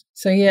sometimes.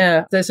 So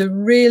yeah, there's a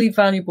really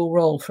valuable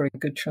role for a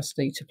good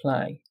trustee to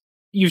play.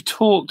 You've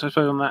talked, I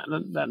suppose, on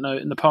that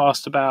note in the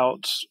past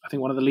about, I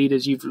think one of the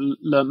leaders you've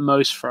learnt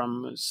most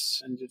from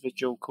is an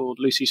individual called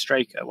Lucy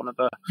Straker, one of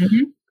the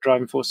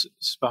driving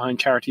forces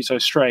behind Charity So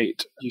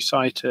Straight. You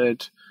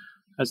cited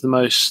as the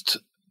most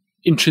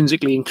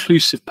intrinsically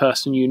inclusive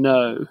person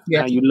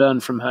how you learn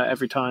from her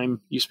every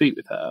time you speak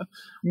with her.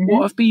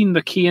 What have been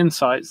the key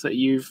insights that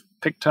you've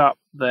picked up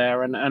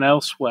there and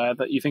elsewhere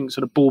that you think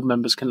sort of board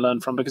members can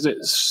learn from? Because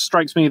it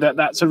strikes me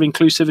that sort of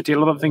inclusivity, a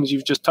lot of the things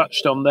you've just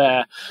touched on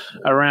there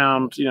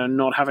around,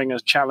 not having a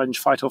challenge,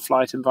 fight or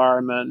flight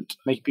environment,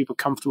 making people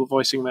comfortable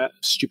voicing their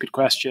stupid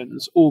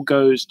questions, all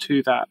goes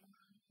to that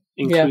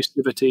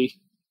inclusivity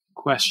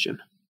question.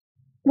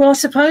 Well, I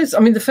suppose,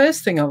 the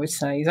first thing I would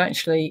say is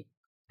actually,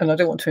 and I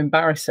don't want to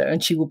embarrass her,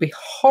 and she will be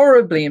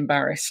horribly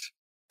embarrassed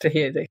to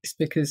hear this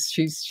because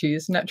she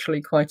is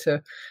naturally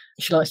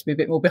she likes to be a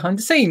bit more behind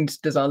the scenes,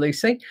 does our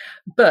Lucy.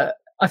 But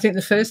I think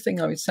the first thing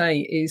I would say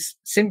is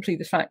simply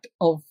the fact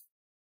of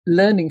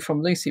learning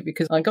from Lucy,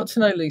 because I got to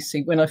know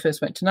Lucy when I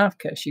first went to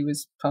NAVCA. She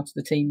was part of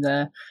the team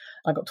there.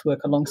 I got to work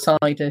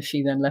alongside her.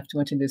 She then left and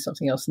went and did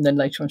something else. And then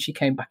later on, she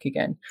came back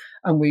again.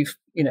 And we've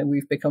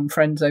become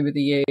friends over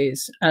the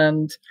years.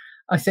 And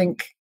I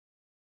think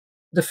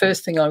the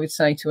first thing I would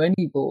say to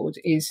any board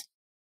is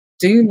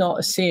do not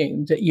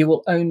assume that you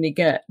will only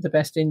get the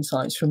best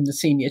insights from the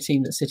senior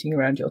team that's sitting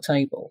around your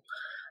table.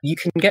 You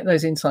can get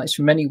those insights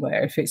from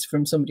anywhere if it's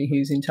from somebody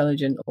who's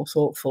intelligent or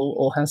thoughtful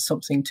or has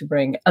something to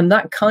bring. And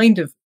that kind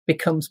of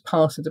becomes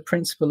part of the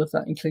principle of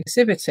that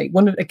inclusivity.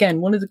 One of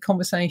the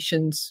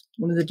conversations,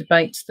 one of the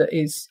debates that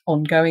is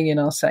ongoing in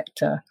our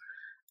sector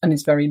and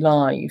is very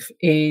live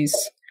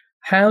is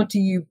how do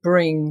you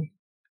bring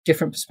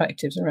different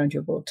perspectives around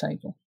your board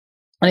table?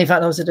 And in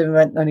fact, I was at an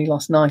event only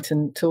last night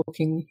and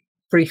talking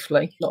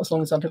briefly, not as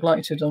long as I'd have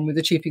liked to have done, with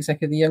the chief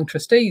executive of the Young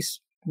Trustees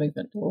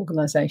movement or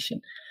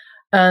organisation.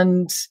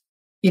 And,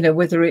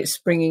 whether it's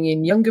bringing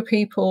in younger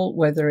people,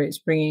 whether it's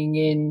bringing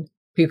in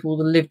people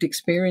with a lived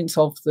experience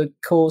of the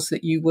cause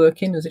that you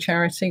work in as a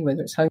charity,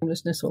 whether it's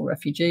homelessness or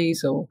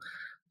refugees or,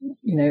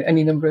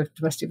 any number of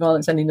domestic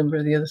violence, any number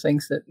of the other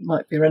things that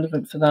might be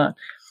relevant for that.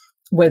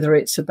 whether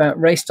it's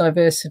about race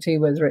diversity,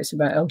 whether it's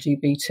about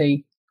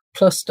LGBT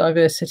plus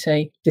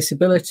diversity,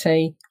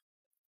 disability,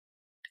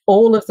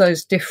 all of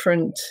those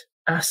different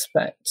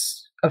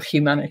aspects of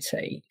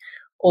humanity,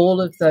 all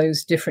of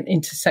those different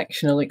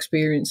intersectional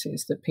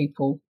experiences that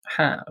people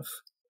have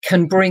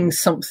can bring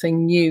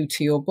something new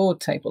to your board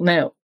table.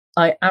 Now,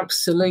 I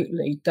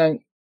absolutely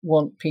don't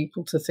want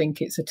people to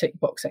think it's a tick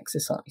box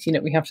exercise. You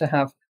know, we have to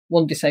have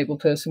one disabled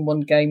person,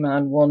 one gay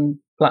man, one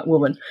black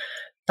woman.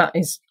 That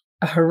is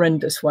a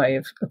horrendous way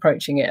of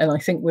approaching it. And I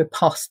think we're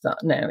past that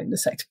now in the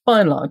sector. By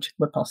and large,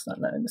 we're past that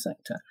now in the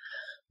sector.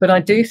 But I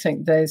do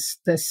think there's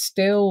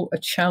still a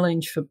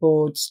challenge for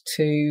boards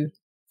to,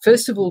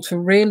 first of all, to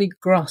really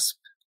grasp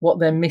what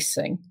they're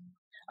missing.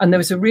 And there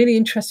was a really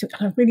interesting,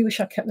 and I really wish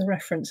I kept the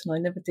reference, and I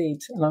never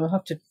did, and I'll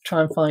have to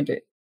try and find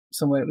it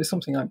somewhere. It was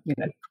something we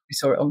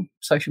saw it on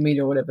social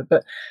media or whatever,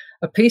 but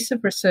a piece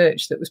of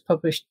research that was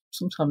published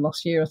sometime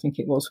last year, I think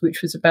it was,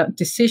 which was about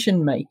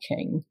decision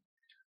making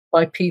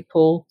by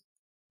people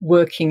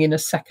working in a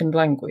second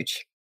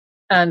language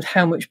and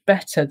how much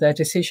better their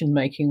decision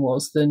making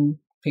was than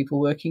people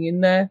working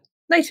in their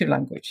native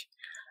language.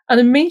 And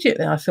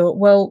immediately I thought,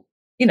 well,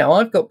 you know,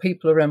 I've got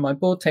people around my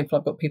board table,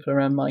 I've got people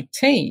around my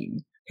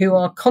team who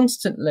are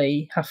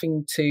constantly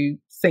having to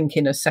think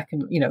in a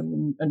second, you know,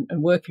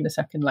 and work in a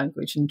second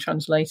language and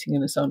translating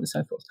and so on and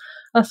so forth.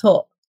 I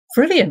thought,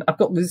 brilliant. I've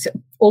got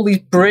all these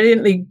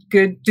brilliantly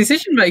good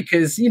decision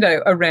makers, you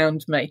know,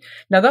 around me.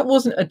 Now, that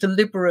wasn't a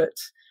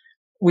deliberate,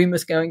 we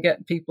must go and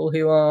get people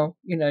who are,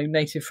 you know,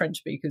 native French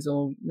speakers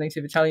or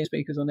native Italian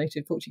speakers or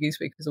native Portuguese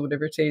speakers or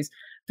whatever it is,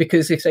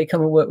 because if they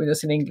come and work with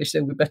us in English,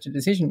 they'll be better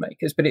decision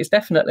makers. But it's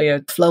definitely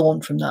a flow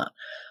on from that.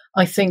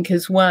 I think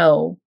as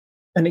well,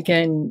 and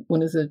again,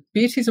 one of the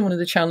beauties and one of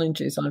the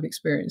challenges I've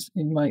experienced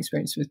in my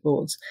experience with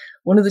boards,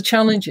 one of the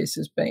challenges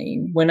has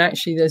been when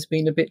actually there's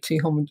been a bit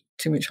too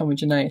much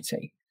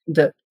homogeneity,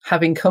 that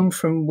having come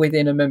from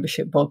within a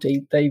membership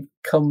body, they've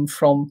come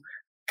from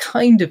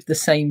kind of the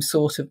same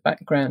sort of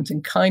background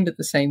and kind of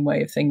the same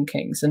way of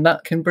thinking. And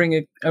that can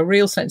bring a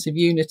real sense of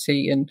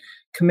unity and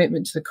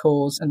commitment to the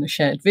cause and the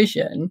shared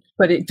vision.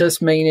 But it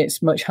does mean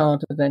it's much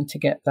harder then to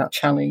get that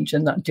challenge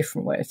and that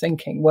different way of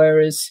thinking.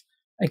 Whereas,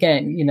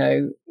 again, you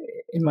know,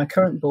 in my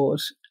current board,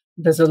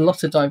 there's a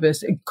lot of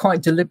diversity.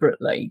 Quite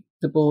deliberately,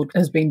 the board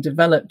has been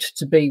developed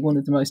to be one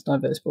of the most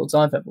diverse boards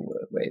I've ever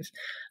worked with.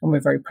 And we're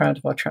very proud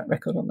of our track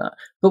record on that.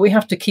 But we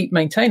have to keep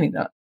maintaining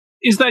that.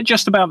 Is that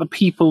just about the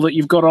people that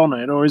you've got on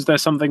it, or is there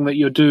something that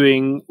you're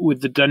doing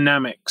with the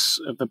dynamics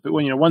of the,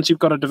 you know, once you've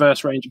got a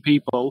diverse range of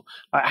people,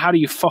 how do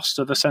you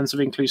foster the sense of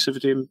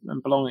inclusivity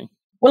and belonging?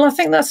 Well, I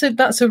think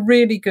that's a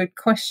really good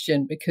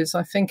question, because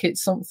I think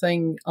it's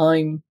something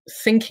I'm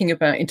thinking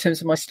about in terms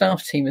of my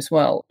staff team as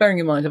well. Bearing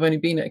in mind, I've only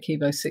been at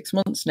ACEVO 6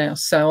 months now,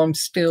 so I'm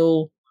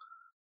still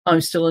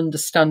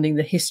understanding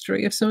the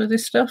history of some of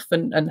this stuff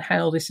and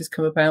how this has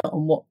come about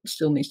and what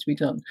still needs to be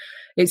done.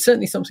 It's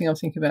certainly something I'm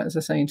thinking about, as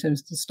I say, in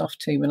terms of the staff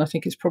team, and I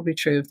think it's probably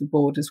true of the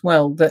board as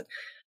well, that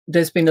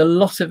there's been a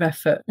lot of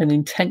effort and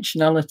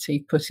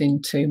intentionality put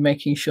into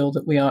making sure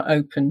that we are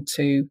open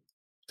to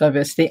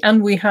diversity,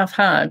 and we have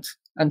had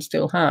and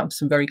still have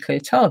some very clear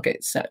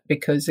targets set,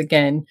 because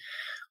again,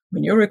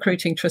 when you're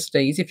recruiting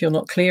trustees, if you're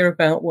not clear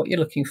about what you're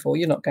looking for,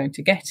 you're not going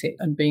to get it.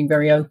 And being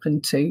very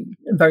open to,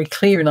 very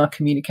clear in our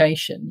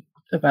communication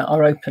about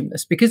our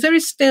openness, because there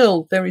is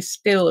still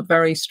a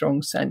very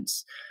strong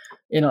sense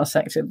in our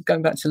sector.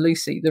 Going back to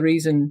Lucy, the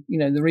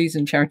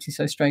reason Charity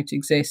So Straight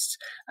exists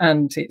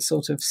and its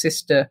sort of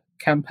sister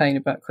campaign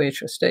about queer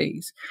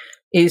trustees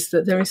is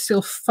that there is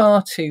still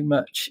far too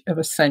much of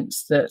a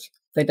sense that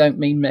they don't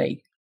mean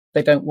me.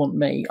 They don't want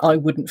me. I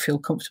wouldn't feel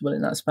comfortable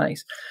in that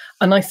space.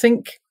 And I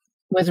think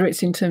whether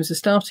it's in terms of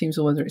staff teams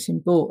or whether it's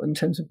in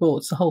terms of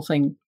boards, the whole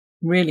thing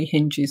really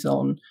hinges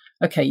on,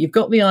 okay, you've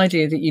got the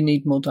idea that you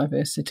need more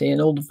diversity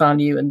and all the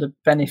value and the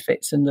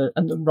benefits and the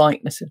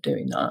rightness of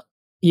doing that.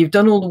 You've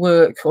done all the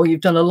work, or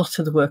you've done a lot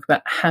of the work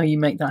about how you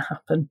make that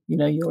happen. You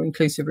know, your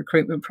inclusive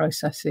recruitment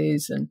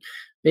processes and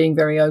being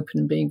very open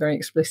and being very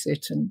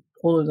explicit and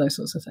all of those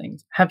sorts of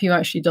things. Have you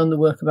actually done the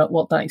work about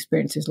what that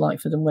experience is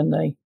like for them when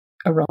they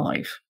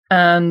arrive?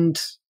 And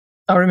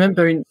I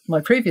remember in my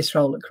previous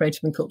role at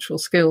Creative and Cultural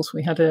Skills,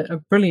 we had a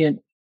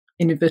brilliant,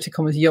 in inverted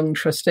commas, young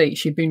trustee.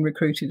 She'd been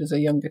recruited as a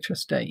younger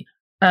trustee.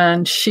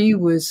 And she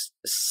was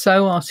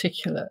so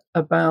articulate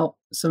about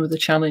some of the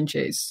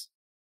challenges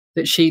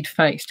that she'd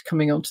faced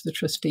coming onto the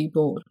trustee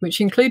board,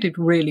 which included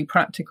really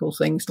practical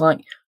things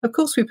like, of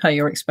course, we pay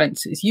your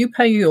expenses. You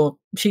pay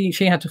she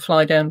had to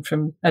fly down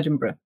from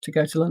Edinburgh to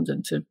go to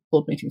London to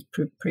board meetings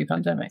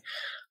pre-pandemic.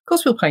 Of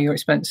course, we'll pay your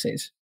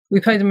expenses. We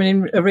pay them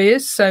in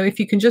arrears, so if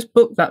you can just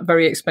book that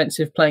very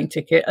expensive plane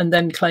ticket and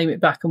then claim it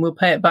back, and we'll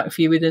pay it back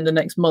for you within the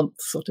next month,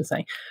 sort of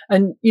thing.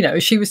 And, you know,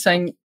 she was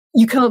saying,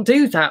 you can't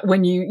do that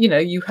when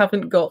you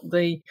haven't got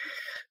the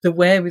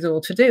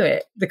wherewithal to do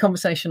it. The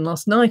conversation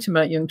last night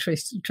about young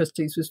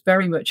trustees was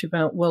very much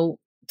about, well,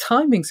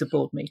 timings of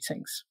board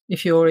meetings.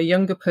 If you're a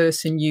younger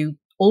person, you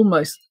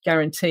almost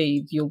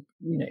guaranteed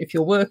if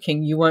you're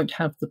working, you won't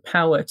have the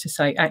power to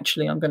say,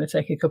 actually, I'm going to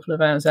take a couple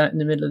of hours out in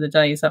the middle of the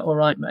day. Is that all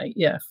right, mate?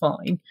 Yeah,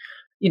 fine.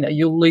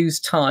 You'll lose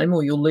time,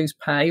 or you'll lose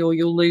pay, or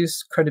you'll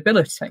lose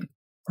credibility.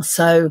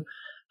 So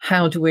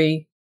how do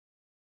we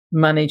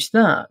manage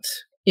that?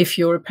 If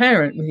you're a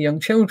parent with young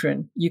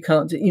children, you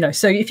can't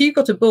so if you've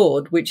got a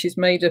board which is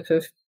made up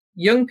of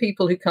young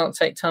people who can't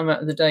take time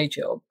out of the day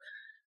job,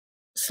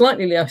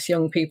 slightly less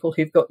young people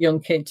who've got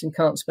young kids and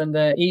can't spend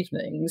their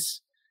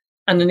evenings,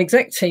 and an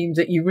exec team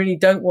that you really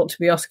don't want to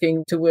be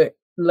asking to work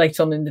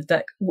late on in the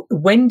day,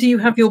 when do you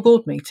have your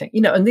board meeting?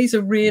 And these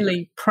are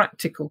really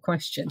practical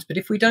questions, but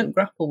if we don't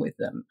grapple with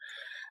them,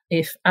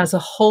 if as a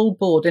whole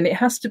board, and it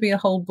has to be a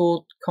whole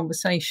board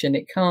conversation,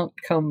 it can't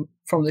come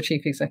from the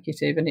chief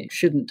executive, and it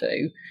shouldn't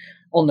do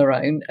on their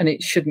own, and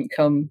it shouldn't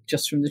come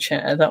just from the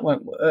chair. That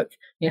won't work.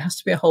 It has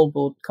to be a whole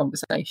board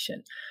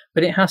conversation,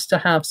 but it has to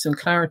have some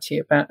clarity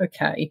about,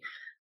 okay,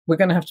 we're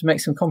going to have to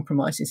make some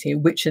compromises here.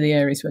 Which are the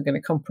areas we're going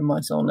to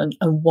compromise on, and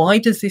why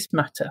does this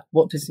matter?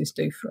 What does this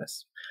do for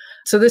us?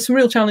 So there's some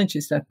real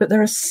challenges there, but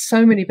there are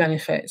so many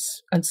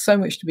benefits and so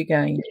much to be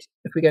gained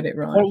if we get it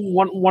right.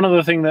 One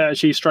other thing that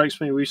actually strikes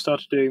me, we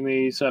started doing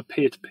these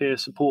peer-to-peer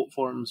support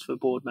forums for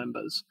board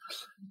members.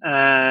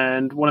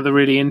 And one of the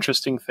really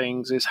interesting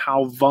things is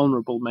how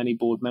vulnerable many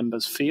board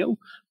members feel,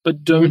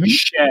 but don't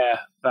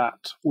share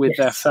that with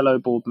their fellow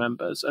board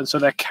members. And so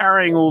they're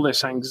carrying all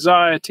this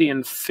anxiety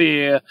and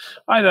fear,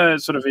 either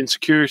sort of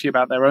insecurity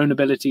about their own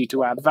ability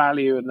to add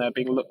value, and they're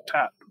being looked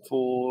at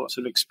for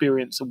sort of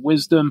experience and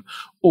wisdom,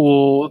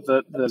 or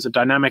that there's a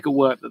dynamic at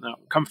work that they're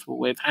not comfortable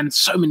with. And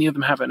so many of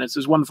them have it. And it's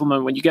this wonderful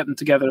moment when you get them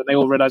together and they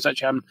all realize,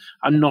 actually,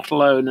 I'm not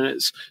alone. And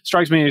it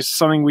strikes me as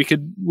something we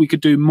could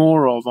do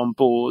more of on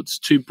boards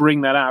to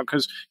bring that out,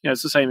 because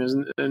it's the same as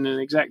in an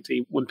exec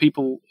team. When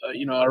people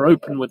are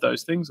open with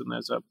those things, and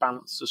there's a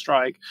balance to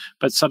strike,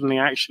 but suddenly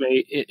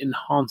actually it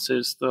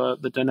enhances the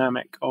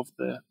dynamic of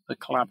the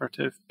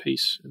collaborative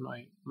piece, in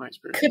my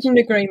experience. Couldn't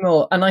agree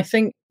more. And I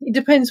think it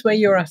depends where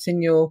you're at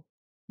in your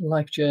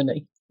life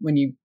journey when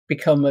you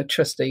become a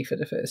trustee for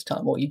the first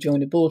time, or you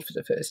join a board for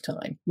the first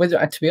time,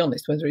 to be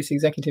honest, whether it's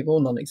executive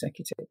or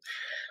non-executive.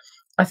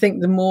 I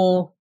think the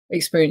more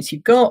experience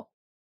you've got,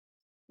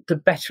 the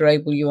better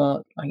able you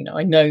are.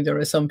 I know there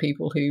are some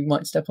people who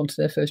might step onto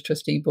their first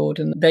trustee board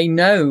and they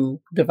know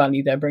the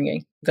value they're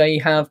bringing. They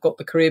have got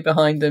the career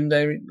behind them.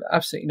 They're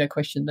absolutely no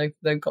question.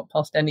 They've got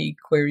past any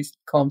queries,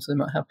 qualms they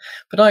might have.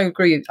 But I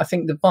agree. I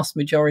think the vast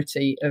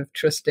majority of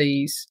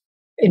trustees,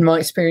 in my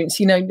experience,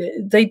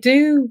 they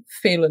do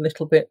feel a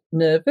little bit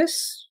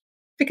nervous,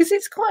 because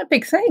it's quite a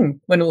big thing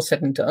when all's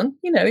said and done.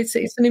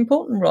 It's an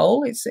important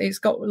role. It's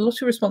got a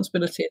lot of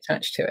responsibility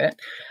attached to it.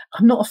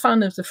 I'm not a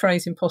fan of the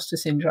phrase imposter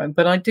syndrome,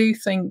 but I do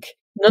think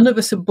none of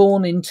us are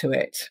born into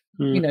it.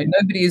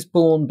 Nobody is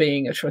born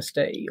being a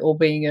trustee or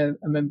being a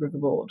member of a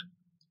board.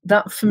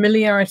 That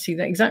familiarity,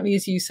 that exactly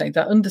as you say,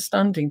 that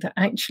understanding that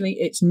actually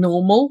it's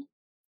normal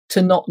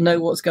to not know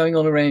what's going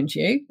on around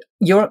you.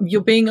 You're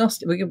being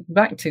asked, we go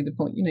back to the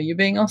point, you're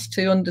being asked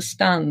to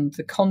understand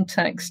the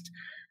context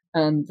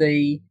and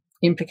the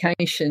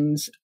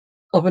implications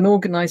of an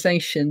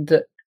organisation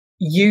that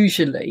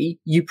usually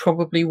you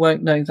probably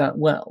won't know that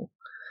well.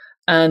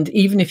 And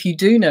even if you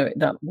do know it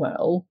that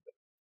well,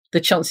 the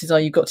chances are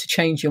you've got to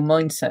change your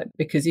mindset,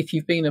 because if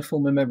you've been a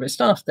former member of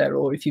staff there,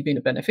 or if you've been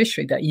a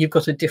beneficiary there, you've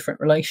got a different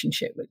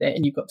relationship with it,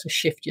 and you've got to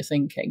shift your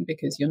thinking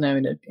because you're now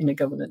in a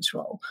governance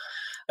role.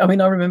 I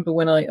remember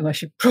and I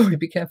should probably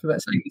be careful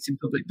about saying this in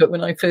public, but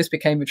when I first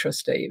became a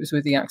trustee, it was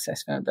with the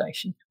Access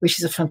Foundation, which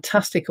is a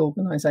fantastic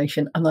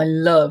organisation, and I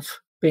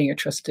love being a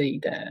trustee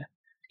there.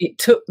 It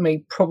took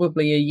me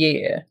probably a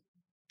year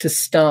to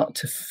start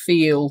to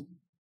feel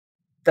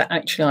that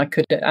actually I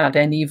could add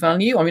any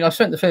value. I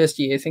spent the first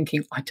year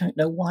thinking, I don't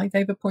know why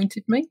they've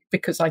appointed me,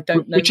 because I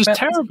don't know. Which is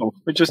terrible.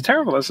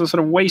 It's a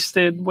sort of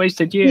wasted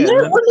year.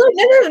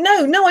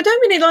 No, I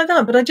don't mean it like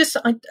that. But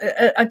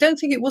I don't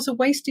think it was a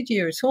wasted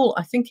year at all.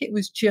 I think it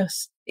was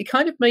just, it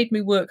kind of made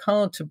me work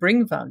hard to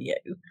bring value.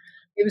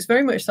 It was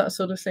very much that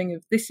sort of thing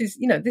of, this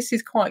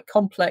is quite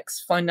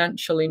complex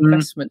financial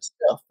investment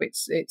stuff.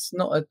 It's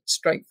not a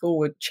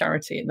straightforward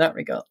charity in that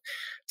regard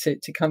to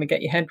kind of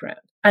get your head around.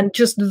 And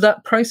just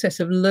that process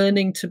of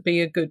learning to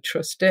be a good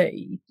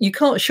trustee, you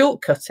can't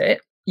shortcut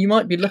it. You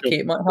might be lucky,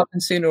 it might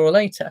happen sooner or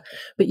later,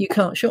 but you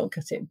can't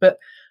shortcut it. But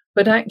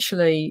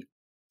actually,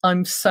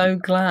 I'm so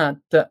glad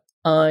that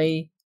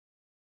I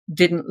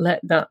didn't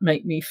let that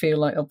make me feel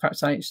like, oh,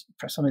 perhaps I'm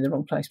in the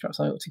wrong place, perhaps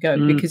I ought to go.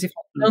 Because if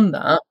I'd done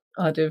that,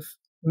 I'd have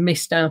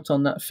missed out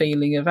on that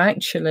feeling of,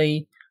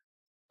 actually,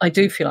 I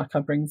do feel like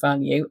I bring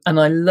value, and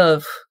I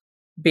love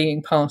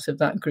being part of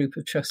that group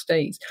of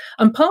trustees.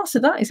 And part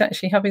of that is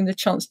actually having the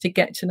chance to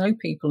get to know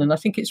people. And I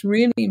think it's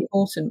really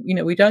important.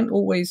 We don't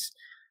always,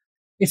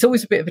 it's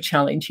always a bit of a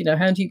challenge.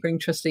 How do you bring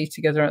trustees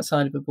together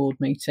outside of a board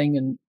meeting?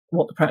 And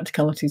what the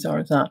practicalities are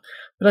of that.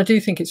 But I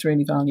do think it's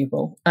really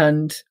valuable.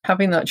 And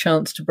having that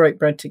chance to break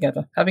bread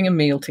together, having a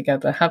meal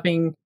together,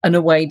 having an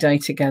away day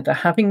together,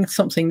 having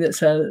something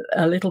that's a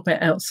little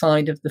bit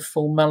outside of the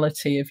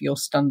formality of your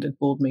standard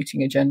board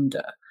meeting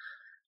agenda.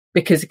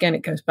 Because again,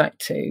 it goes back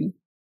to,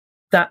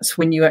 that's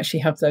when you actually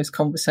have those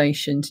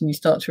conversations and you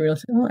start to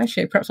realize, oh,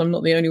 actually, perhaps I'm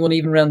not the only one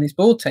even around this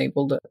board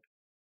table that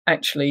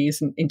actually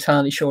isn't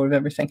entirely sure of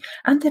everything.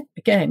 And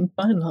again,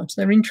 by and large,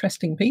 they're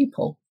interesting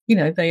people.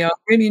 They are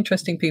really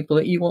interesting people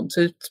that you want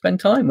to spend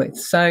time with.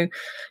 So,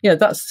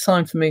 that's the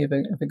sign for me of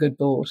a good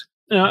board.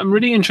 I'm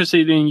really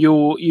interested in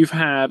you've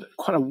had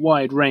quite a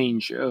wide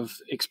range of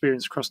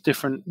experience across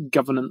different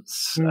governance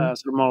sort of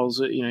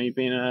models. You've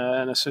been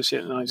an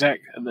associate and exec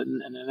in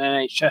an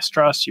NHS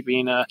trust, you've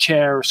been a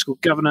chair of school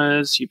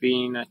governors, you've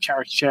been a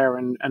charity chair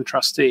and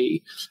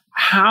trustee.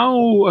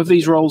 How have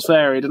these roles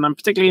varied? And I'm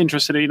particularly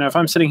interested in, if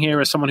I'm sitting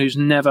here as someone who's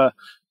never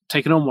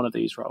taken on one of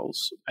these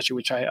roles, actually,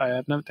 which I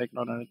have never taken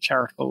on a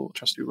charitable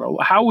trustee role,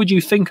 how would you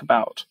think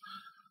about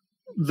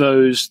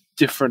those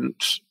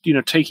different,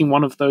 taking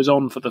one of those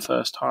on for the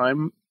first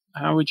time?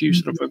 How would you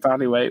sort of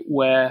evaluate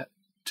where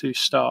to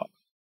start?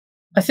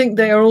 I think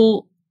they are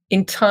all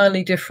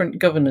entirely different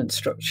governance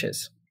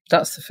structures.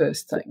 That's the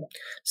first thing.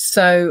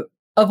 So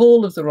of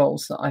all of the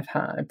roles that I've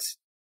had,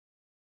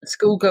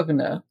 school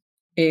governor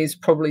is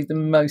probably the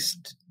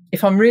most,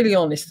 if I'm really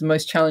honest, the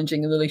most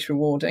challenging and the least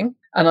rewarding.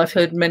 And I've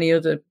heard many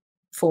other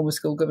former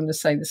school governors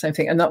say the same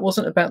thing. And that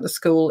wasn't about the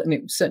school, and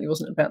it certainly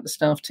wasn't about the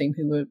staff team,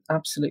 who were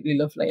absolutely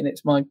lovely. And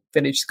it's my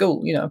village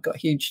school. I've got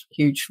huge,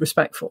 huge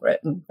respect for it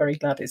and very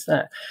glad it's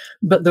there.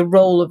 But the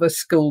role of a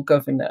school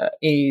governor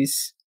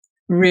is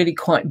really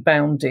quite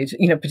bounded,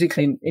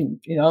 particularly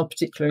in our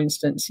particular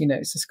instance.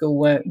 It's a school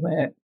where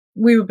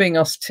we were being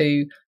asked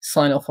to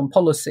sign off on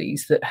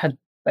policies that had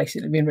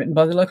basically been written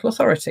by the local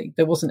authority.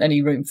 There wasn't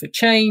any room for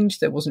change.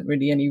 There wasn't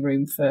really any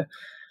room for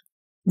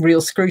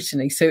real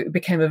scrutiny. So it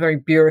became a very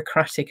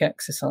bureaucratic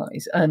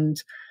exercise.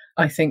 And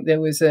I think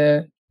there was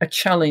a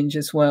challenge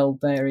as well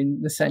there,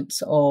 in the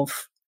sense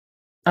of,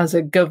 as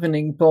a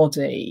governing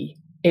body,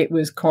 it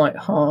was quite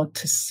hard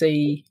to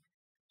see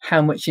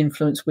how much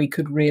influence we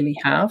could really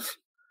have.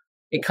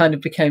 It kind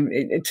of became,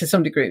 to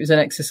some degree, it was an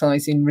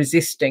exercise in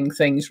resisting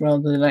things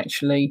rather than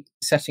actually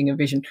setting a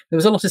vision. There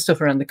was a lot of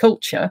stuff around the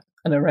culture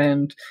and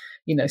around,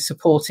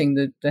 supporting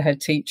the head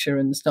teacher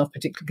and the staff,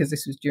 particularly because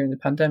this was during the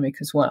pandemic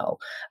as well.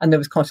 And there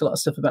was quite a lot of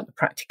stuff about the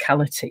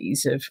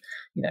practicalities of,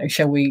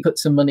 shall we put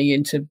some money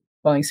into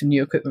buying some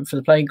new equipment for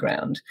the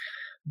playground?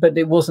 But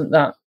there wasn't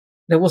that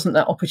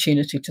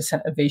opportunity to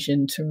set a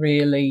vision, to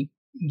really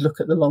look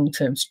at the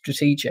long-term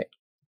strategic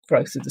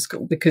growth of the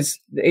school, because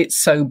it's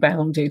so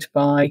bounded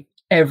by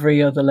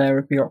every other layer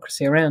of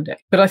bureaucracy around it.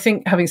 But I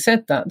think, having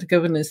said that, the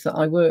governors that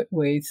I worked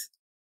with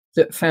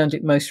that found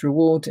it most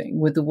rewarding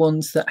were the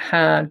ones that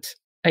had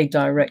a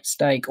direct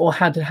stake, or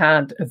had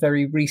a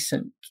very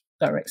recent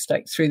direct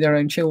stake through their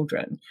own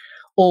children,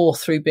 or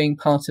through being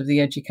part of the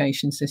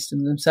education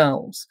system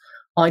themselves.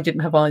 I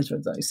didn't have either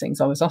of those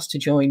things. I was asked to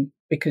join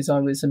because I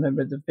was a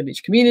member of the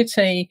village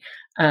community,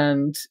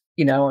 and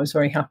I was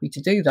very happy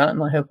to do that,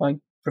 and I hope I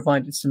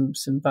provided some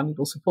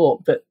valuable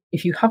support. But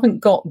if you haven't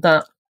got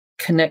that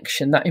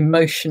connection, that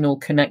emotional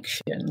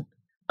connection,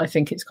 I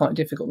think it's quite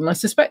difficult. And I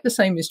suspect the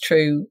same is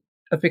true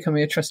of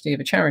becoming a trustee of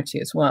a charity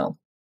as well,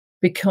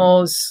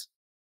 because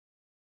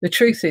the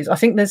truth is, I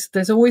think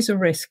there's always a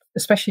risk,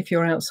 especially if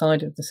you're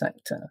outside of the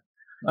sector,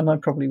 and I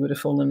probably would have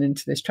fallen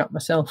into this trap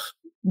myself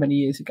many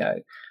years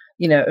ago,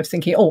 of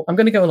thinking, oh, I'm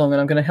going to go along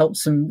and I'm going to help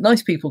some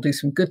nice people do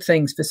some good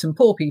things for some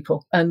poor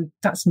people. And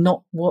that's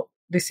not what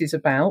this is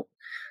about.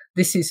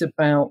 This is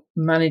about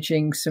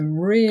managing some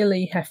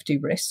really hefty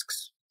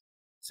risks,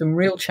 some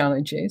real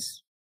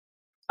challenges.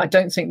 I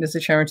don't think there's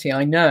a charity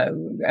I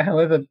know,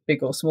 however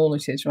big or small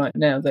it is right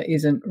now, that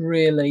isn't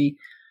really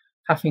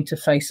having to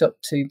face up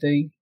to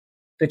the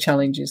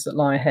challenges that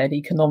lie ahead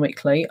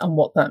economically, and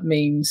what that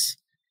means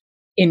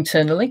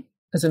internally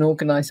as an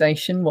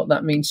organisation, what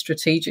that means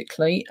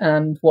strategically,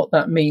 and what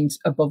that means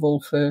above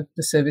all for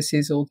the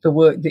services or the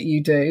work that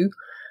you do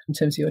in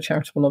terms of your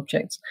charitable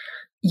objects.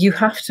 You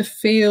have to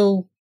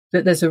feel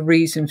that there's a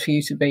reason for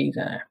you to be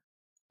there.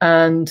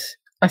 And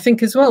I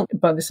think as well,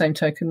 by the same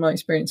token, my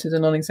experience as a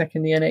non-exec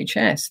in the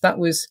NHS, that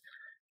was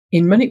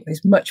in many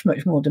ways much,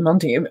 much more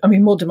demanding. I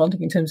mean, more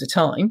demanding in terms of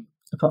time,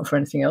 apart from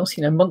anything else,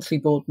 monthly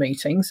board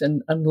meetings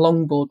and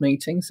long board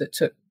meetings that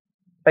took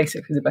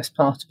basically the best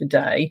part of a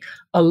day,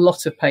 a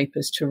lot of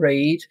papers to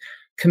read,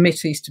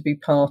 committees to be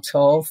part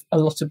of, a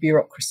lot of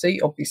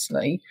bureaucracy,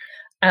 obviously,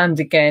 and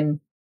again,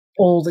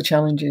 all the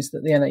challenges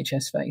that the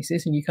NHS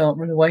faces, and you can't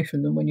run away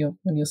from them when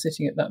you're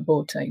sitting at that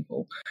board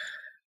table.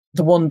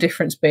 The one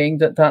difference being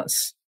that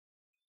that's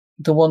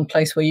the one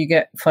place where you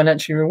get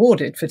financially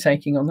rewarded for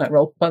taking on that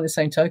role. By the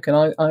same token,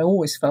 I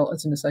always felt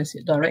as an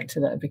associate director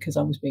there, because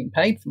I was being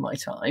paid for my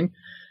time,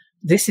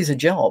 this is a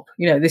job.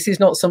 This is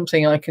not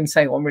something I can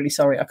say, well, I'm really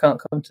sorry, I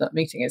can't come to that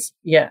meeting. It's,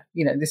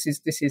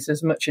 this is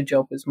as much a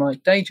job as my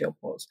day job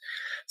was.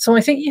 So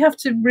I think you have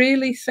to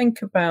really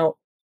think about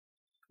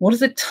what are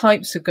the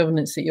types of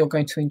governance that you're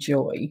going to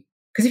enjoy?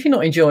 Because if you're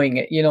not enjoying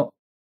it, you're not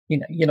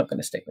going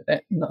to stick with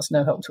it, and that's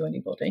no help to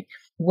anybody.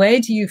 Where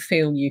do you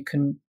feel you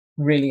can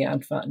really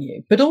add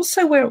value? But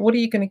also, what are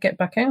you going to get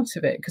back out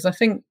of it? Because I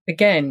think,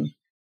 again,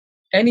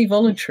 any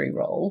voluntary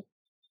role,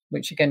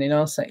 which again in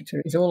our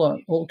sector is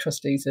all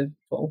trustees are,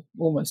 well,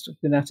 almost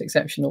without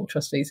exception, all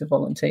trustees are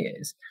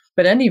volunteers.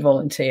 But any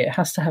volunteer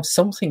has to have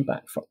something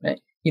back from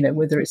it,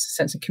 whether it's a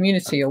sense of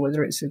community or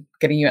whether it's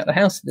getting you out of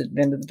the house at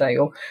the end of the day,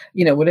 or,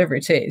 whatever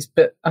it is.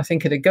 But I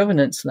think at a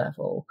governance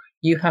level,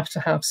 you have to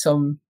have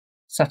some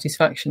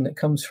satisfaction that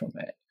comes from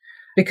it,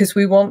 because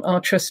we want our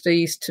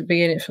trustees to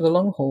be in it for the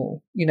long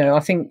haul.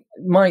 I think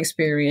my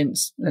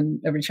experience,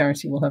 and every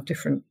charity will have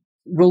different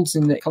rules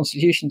in the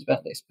constitutions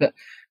about this, but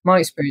my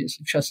experience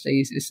of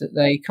trustees is that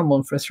they come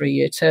on for a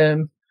 3-year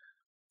term.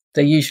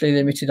 They're usually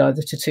limited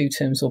either to 2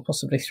 terms or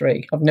possibly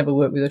 3. I've never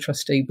worked with a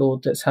trustee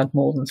board that's had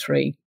more than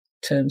 3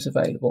 terms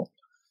available.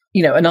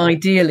 And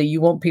ideally you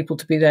want people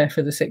to be there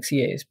for the 6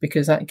 years,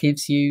 because that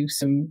gives you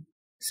some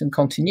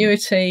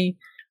continuity,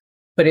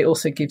 but it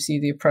also gives you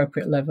the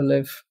appropriate level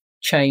of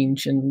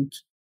change and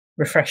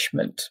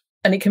refreshment.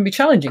 And it can be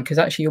challenging because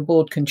actually your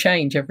board can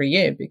change every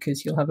year,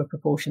 because you'll have a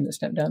proportion that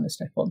step down and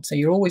step on. So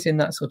you're always in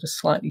that sort of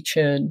slightly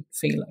churn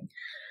feeling.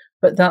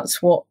 But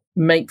that's what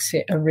makes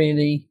it a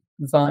really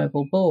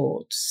viable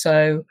board.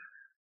 So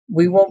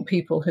we want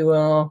people who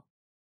are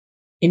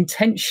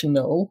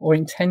intentional or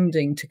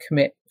intending to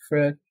commit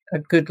for a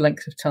good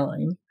length of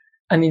time.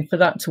 And for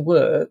that to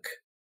work,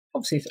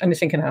 obviously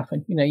anything can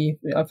happen.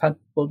 I've had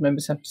board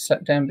members have to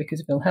step down because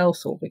of ill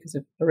health or because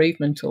of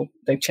bereavement, or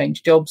they've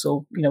changed jobs,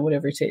 or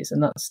whatever it is,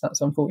 and that's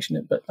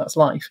unfortunate, but that's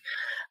life.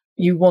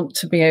 You want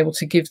to be able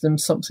to give them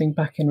something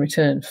back in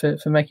return for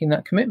making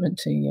that commitment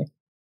to you.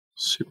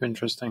 Super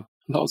interesting.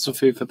 Lots of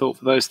food for thought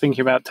for those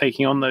thinking about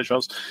taking on those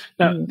roles.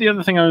 Now, the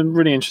other thing I'm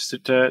really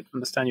interested to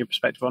understand your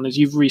perspective on is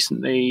you've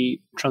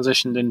recently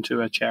transitioned into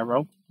a chair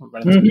role, or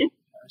relatively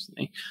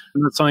recently,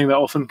 and that's something that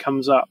often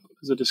comes up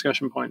as a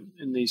discussion point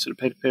in these sort of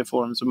peer-to-peer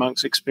forums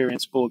amongst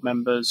experienced board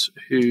members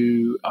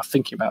who are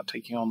thinking about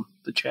taking on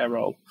the chair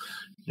role.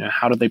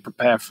 How do they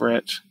prepare for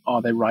it?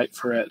 Are they right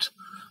for it?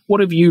 What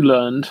have you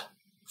learned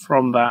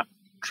from that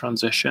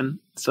transition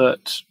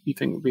that you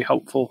think would be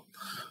helpful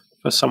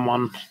for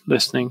someone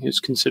listening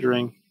who's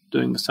considering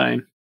doing the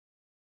same?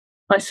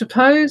 I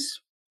suppose,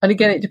 and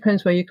again, it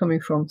depends where you're coming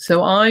from.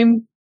 So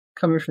I'm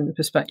coming from the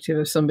perspective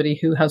of somebody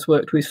who has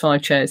worked with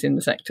 5 chairs in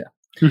the sector.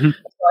 Mm-hmm. So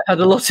I had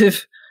a lot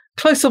of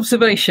close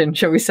observation,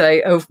 shall we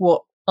say, of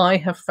what I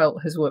have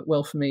felt has worked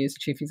well for me as a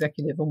chief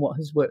executive and what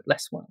has worked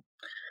less well.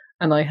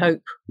 And I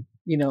hope,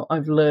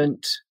 I've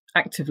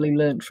actively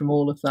learned from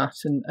all of that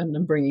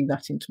and bringing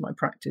that into my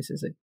practice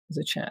as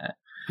a chair.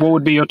 What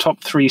would be your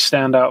top 3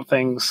 standout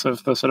things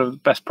of the sort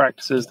of best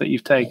practices that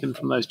you've taken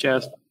from those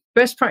chairs?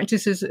 Best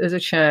practices as a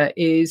chair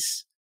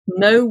is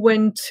know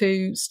when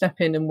to step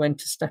in and when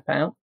to step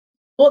out.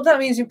 What that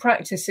means in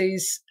practice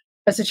is,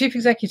 as a chief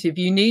executive,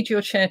 you need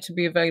your chair to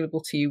be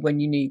available to you when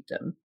you need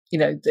them.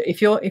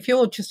 If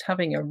you're just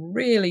having a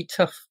really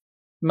tough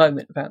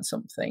moment about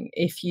something,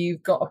 if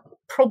you've got a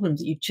problem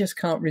that you just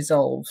can't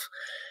resolve,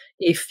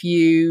 if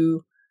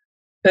you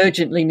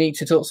urgently need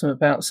to talk to them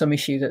about some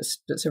issue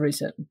that's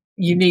arisen,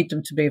 you need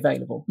them to be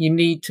available. You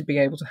need to be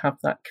able to have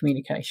that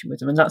communication with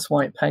them. And that's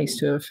why it pays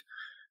to have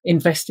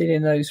invested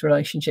in those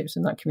relationships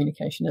and that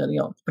communication early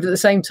on. But at the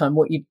same time,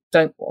 what you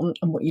don't want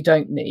and what you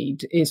don't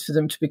need is for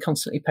them to be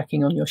constantly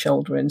pecking on your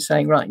shoulder and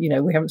saying, right,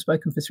 we haven't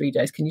spoken for 3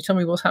 days. Can you tell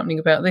me what's happening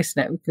about this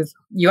now? Because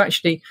you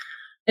actually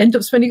end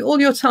up spending all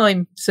your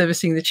time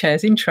servicing the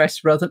chair's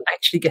interests rather than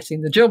actually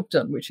getting the job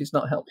done, which is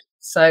not helping.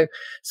 So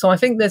I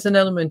think there's an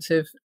element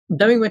of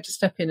knowing when to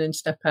step in and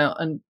step out.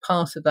 And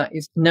part of that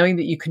is knowing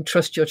that you can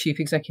trust your chief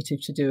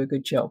executive to do a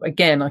good job.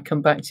 Again, I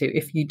come back to,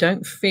 if you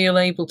don't feel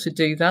able to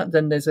do that,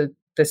 then there's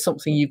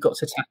something you've got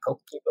to tackle,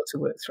 you've got to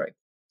work through.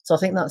 So I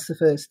think that's the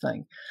first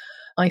thing.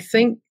 I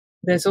think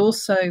there's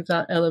also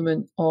that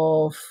element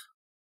of,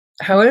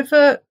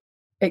 however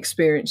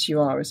experienced you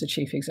are as a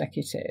chief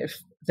executive,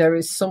 there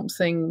is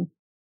something,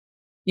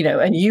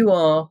 and you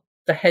are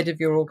the head of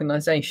your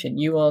organization.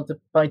 You are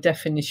by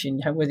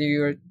definition, whether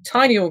you're a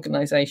tiny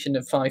organization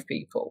of 5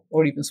 people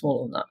or even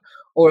smaller than that,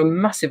 or a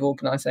massive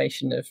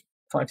organization of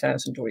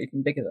 5,000 or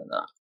even bigger than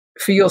that.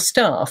 For your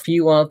staff,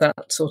 you are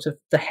that sort of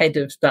the head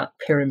of that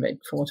pyramid,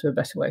 for want of a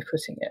better way of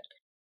putting it.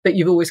 But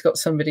you've always got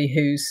somebody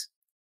who's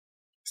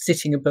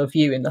sitting above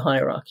you in the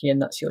hierarchy,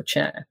 and that's your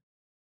chair.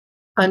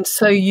 And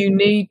so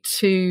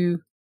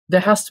there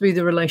has to be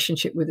the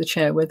relationship with the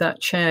chair where that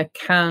chair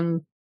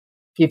can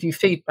give you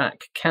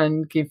feedback,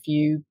 can give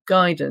you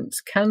guidance,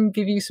 can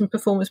give you some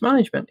performance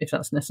management if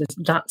that's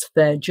necessary. That's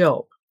their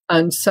job.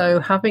 And so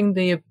having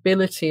the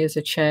ability as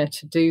a chair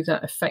to do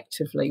that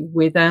effectively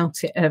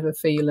without it ever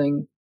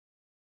feeling,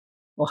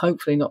 or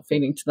hopefully not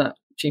feeling to that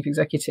chief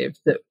executive,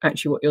 that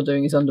actually what you're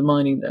doing is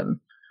undermining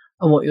them,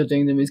 and what you're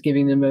doing them is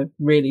giving them a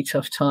really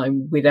tough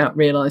time without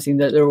realizing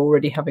that they're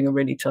already having a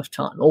really tough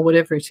time, or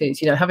whatever it is.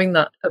 Having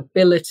that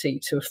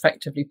ability to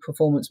effectively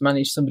performance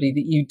manage somebody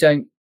that you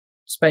don't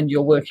spend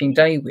your working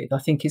day with, I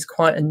think is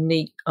quite a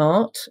neat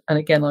art. And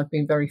again, I've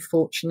been very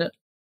fortunate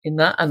in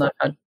that, and I've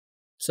had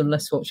some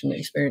less fortunate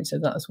experience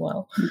of that as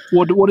well.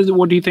 What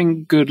do you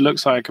think good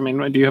looks like? I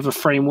mean, do you have a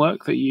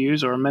framework that you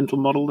use or a mental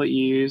model that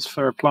you use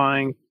for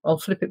applying? I'll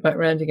flip it back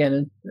around again,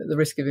 and at the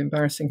risk of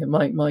embarrassing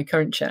my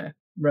current chair,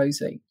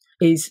 Rosie,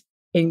 is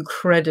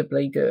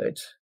incredibly good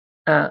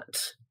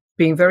at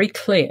being very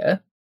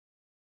clear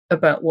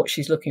about what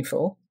she's looking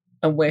for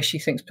and where she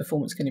thinks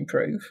performance can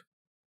improve,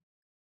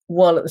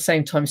 while at the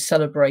same time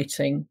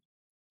celebrating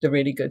the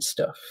really good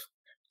stuff.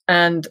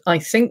 And I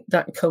think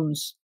that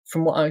comes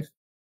from what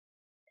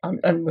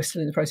and we're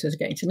still in the process of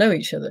getting to know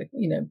each other,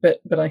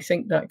 but I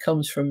think that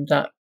comes from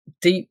that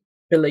deep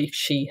belief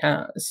she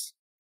has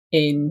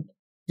in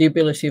the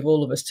ability of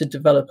all of us to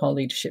develop our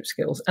leadership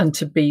skills and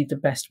to be the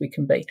best we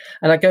can be.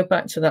 And I go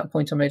back to that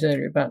point I made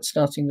earlier about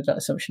starting with that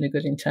assumption of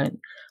good intent.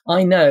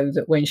 I know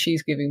that when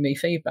she's giving me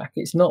feedback,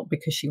 it's not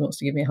because she wants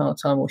to give me a hard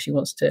time or she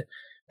wants to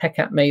peck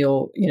at me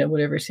or,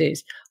 whatever it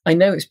is. I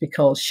know it's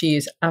because she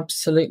is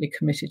absolutely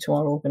committed to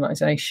our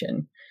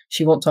organisation.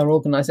 She wants our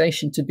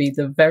organisation to be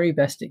the very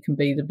best it can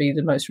be, to be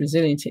the most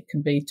resilient it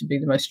can be, to be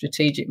the most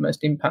strategic,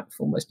 most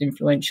impactful, most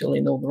influential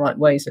in all the right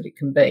ways that it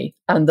can be.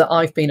 And that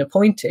I've been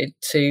appointed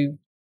to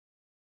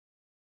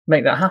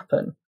make that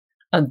happen.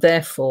 And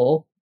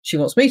therefore, she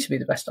wants me to be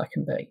the best I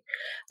can be.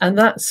 And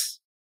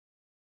that's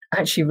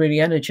actually really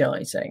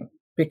energising,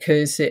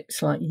 because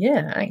it's like,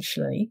 yeah,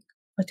 actually,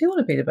 I do want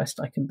to be the best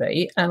I can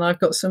be. And I've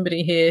got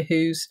somebody here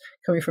who's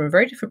coming from a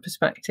very different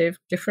perspective,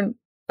 different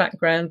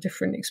background,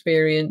 different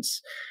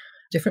experience,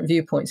 different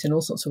viewpoints in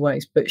all sorts of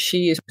ways. But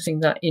she is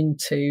putting that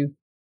into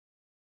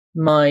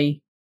my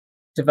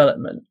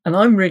development. And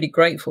I'm really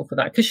grateful for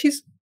that, because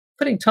she's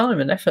putting time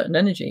and effort and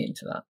energy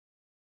into that.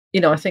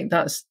 I think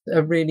that's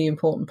a really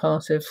important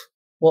part of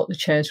what the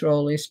chair's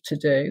role is to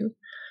do.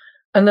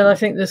 And then I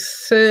think the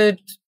third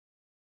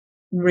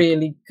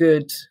really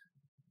good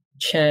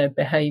chair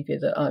behaviour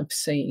that I've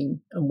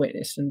seen and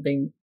witnessed and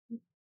been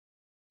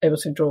able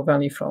to draw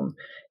value from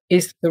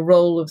is the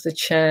role of the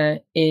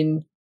chair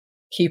in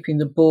keeping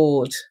the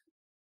board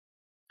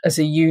as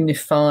a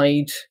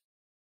unified,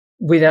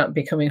 without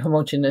becoming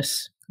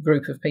homogenous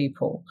group of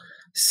people,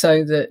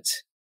 so that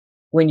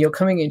when you're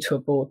coming into a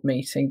board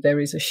meeting,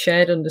 there is a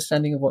shared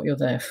understanding of what you're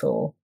there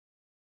for,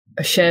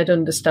 a shared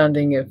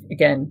understanding of,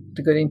 again,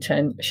 the good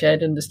intent, a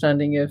shared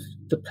understanding of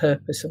the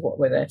purpose of what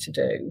we're there to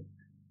do,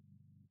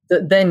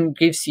 that then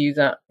gives you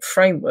that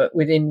framework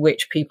within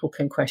which people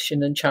can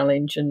question and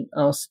challenge and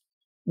ask,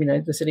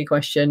 the silly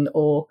question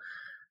or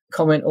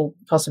comment or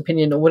pass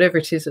opinion or whatever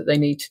it is that they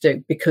need to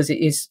do, because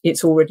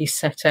it's already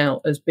set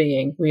out as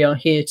being, we are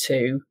here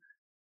to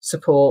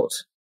support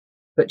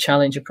but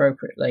challenge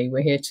appropriately.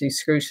 We're here to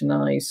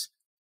scrutinise.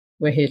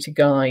 We're here to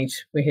guide.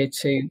 We're here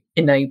to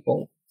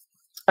enable.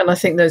 And I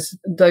think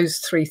those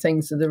three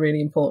things are the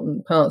really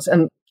important parts.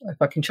 And if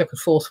I can chuck a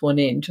fourth one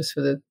in, just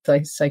for the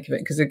sake of it,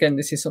 because again,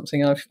 this is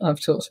something I've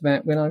talked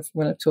about when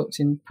I've talked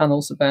in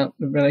panels about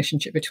the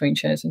relationship between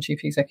chairs and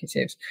chief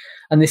executives.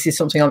 And this is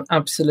something I'm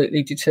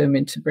absolutely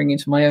determined to bring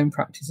into my own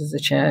practice as a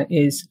chair: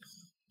 is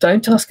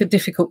don't ask a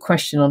difficult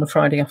question on a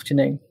Friday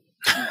afternoon,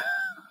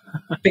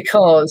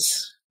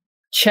 because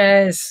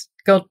chairs,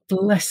 God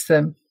bless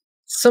them,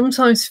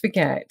 sometimes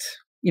forget.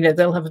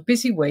 They'll have a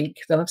busy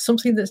week. They'll have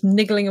something that's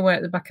niggling away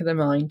at the back of their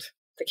mind.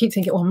 They keep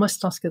thinking, I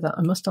must ask her that.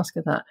 I must ask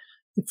her that.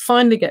 They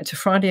finally get to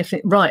Friday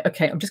afternoon. Right,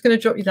 okay, I'm just going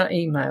to drop you that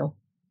email.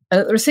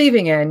 And at the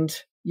receiving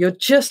end, you're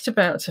just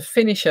about to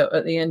finish up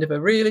at the end of a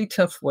really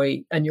tough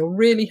week, and you're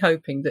really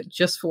hoping that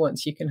just for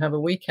once you can have a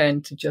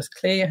weekend to just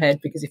clear your head,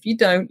 because if you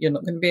don't, you're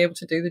not going to be able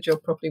to do the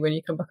job properly when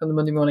you come back on the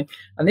Monday morning.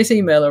 And this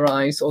email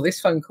arrives, or this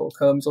phone call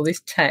comes, or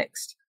this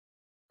text.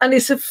 And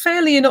it's a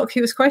fairly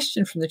innocuous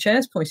question from the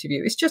chair's point of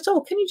view. It's just,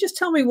 can you just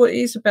tell me what it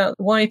is about,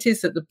 why it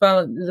is that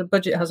the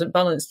budget hasn't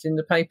balanced in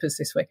the papers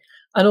this week?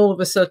 And all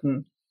of a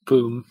sudden,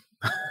 boom.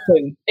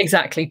 Boom.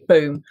 Exactly,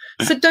 boom.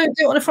 So don't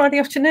do it on a Friday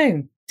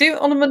afternoon. Do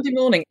it on a Monday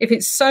morning. If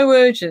it's so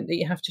urgent that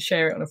you have to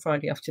share it on a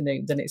Friday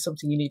afternoon, then it's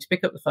something you need to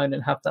pick up the phone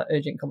and have that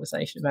urgent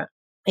conversation about.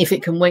 If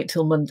it can wait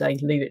till Monday,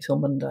 leave it till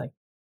Monday.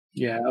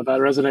 Yeah, that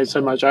resonates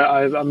so much.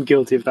 I'm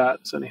guilty of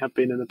that. Certainly have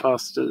been in the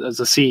past as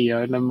a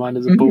CEO, never mind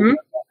as a board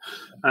member.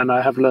 And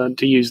I have learned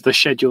to use the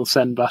schedule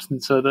send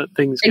button so that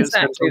things get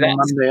sent on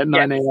Monday at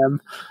 9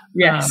 a.m.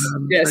 Yes.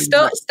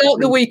 Start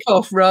the week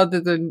off rather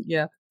than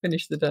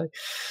finish the day.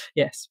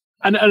 Yes.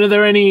 And are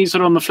there any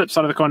sort of, on the flip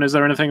side of the coin, is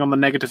there anything on the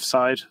negative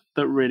side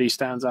that really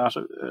stands out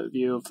at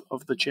view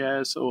of the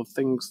chairs, or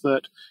things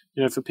that,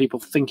 for people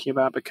thinking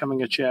about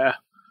becoming a chair,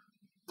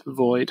 to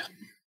avoid?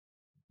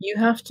 You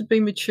have to be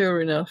mature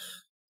enough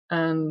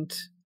and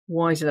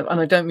wise enough, and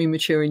I don't mean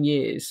mature in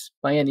years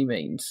by any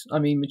means. I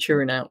mean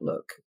mature in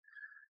outlook,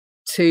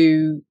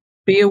 to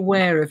be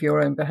aware of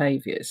your own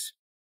behaviours.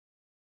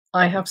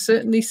 I have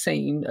certainly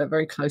seen at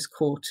very close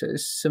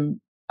quarters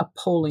some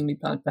appallingly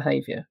bad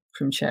behaviour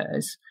from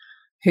chairs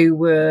who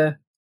were,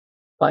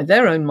 by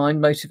their own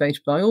mind,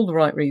 motivated by all the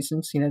right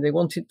reasons. They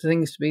wanted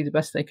things to be the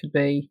best they could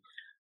be,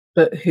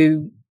 but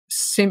who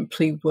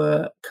simply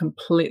were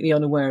completely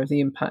unaware of the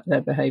impact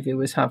their behaviour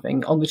was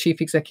having on the chief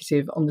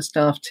executive, on the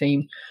staff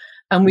team.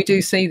 And we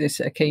do see this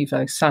at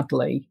ACEVO,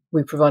 sadly.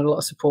 We provide a lot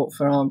of support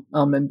for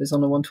our members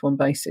on a one-to-one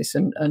basis.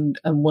 And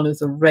one of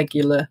the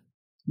regular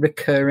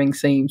recurring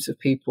themes of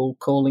people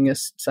calling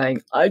us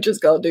saying, I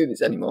just can't do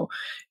this anymore,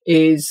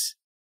 is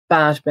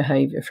bad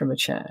behaviour from a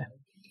chair.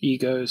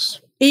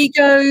 Egos.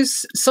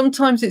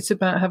 Sometimes it's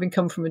about having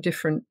come from a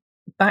different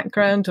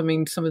background. I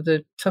mean, some of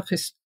the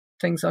toughest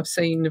things I've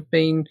seen have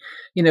been,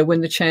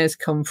 when the chairs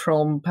come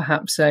from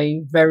perhaps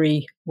a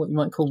very, what you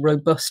might call,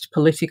 robust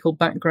political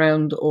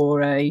background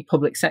or a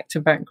public sector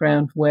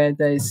background where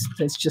there's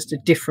just a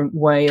different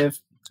way of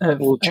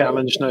all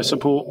challenge, no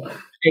support.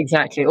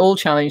 Exactly, all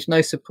challenge,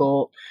 no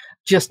support,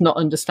 just not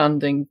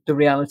understanding the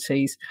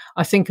realities.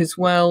 I think as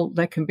well,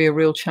 there can be a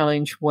real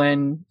challenge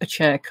when a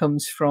chair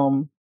comes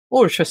from,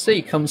 or a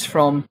trustee comes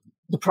from,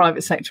 the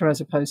private sector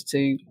as opposed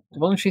to the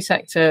voluntary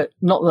sector.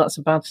 Not that that's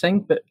a bad thing,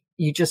 but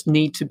you just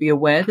need to be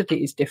aware that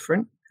it is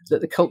different, that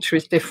the culture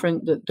is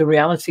different, that the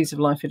realities of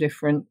life are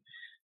different.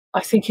 I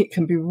think it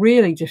can be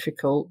really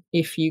difficult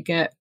if you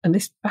get, and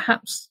this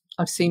perhaps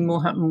I've seen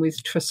more happen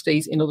with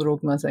trustees in other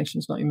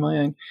organisations, not in my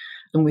own,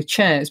 than with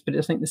chairs, but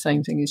I think the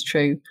same thing is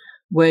true,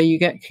 where you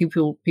get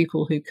people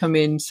who come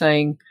in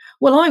saying,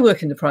 well, I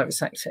work in the private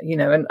sector,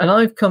 and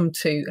I've come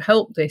to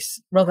help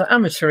this rather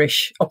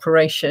amateurish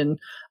operation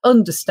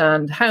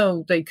understand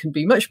how they can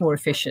be much more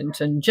efficient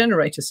and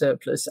generate a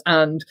surplus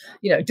and,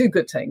 do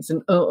good things.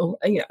 And,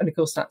 and of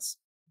course, that's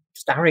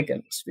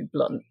arrogant, to be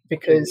blunt,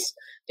 because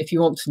if you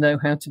want to know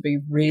how to be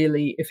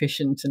really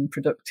efficient and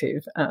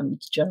productive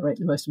and generate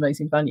the most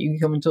amazing value, you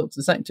come and talk to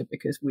the sector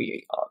because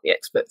we are the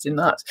experts in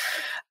that.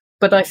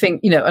 But I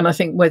think, and I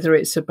think whether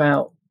it's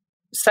about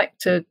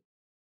sector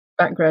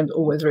background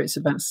or whether it's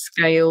about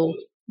scale,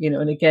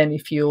 and again,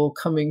 if you're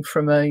coming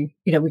from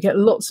we get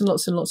lots and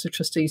lots and lots of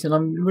trustees, and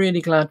I'm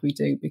really glad we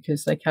do,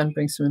 because they can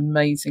bring some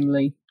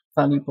amazingly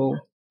valuable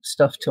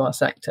stuff to our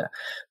sector.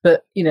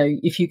 But,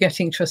 if you're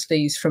getting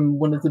trustees from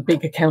one of the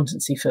big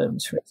accountancy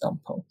firms, for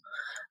example,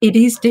 it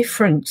is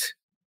different.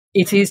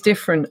 It is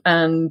different.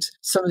 And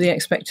some of the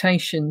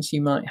expectations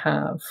you might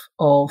have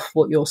of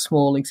what your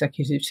small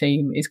executive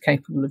team is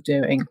capable of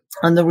doing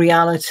and the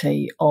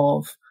reality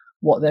of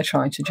what they're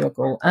trying to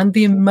juggle and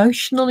the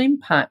emotional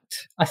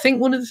impact. I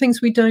think one of the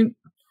things we don't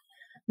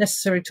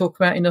necessarily talk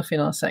about enough in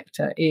our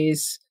sector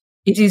is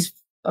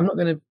I'm not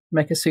going to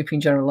make a sweeping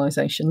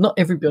generalisation. Not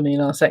everybody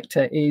in our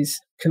sector is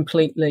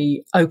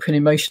completely open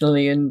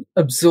emotionally and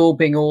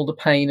absorbing all the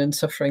pain and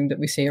suffering that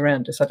we see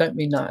around us. I don't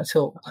mean that at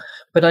all.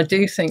 But I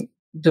do think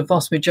the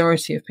vast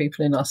majority of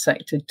people in our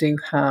sector do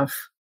have,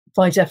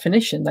 by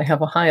definition, they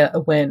have a higher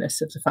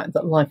awareness of the fact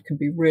that life can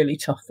be really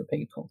tough for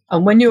people.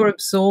 And when you're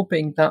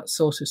absorbing that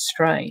sort of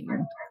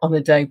strain on a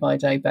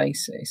day-by-day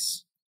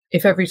basis,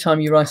 if every time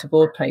you write a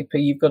board paper,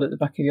 you've got at the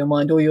back of your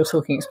mind, or you're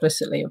talking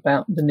explicitly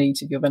about the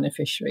needs of your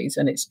beneficiaries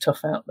and it's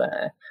tough out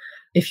there,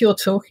 if you're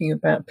talking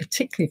about,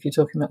 particularly if you're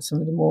talking about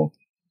some of the more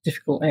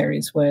difficult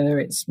areas, whether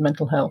it's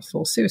mental health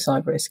or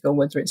suicide risk, or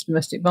whether it's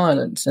domestic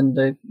violence and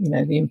the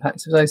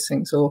impacts of those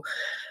things, or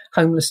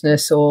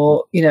homelessness,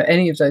 or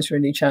any of those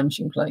really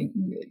challenging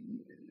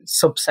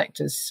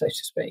subsectors, so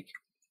to speak,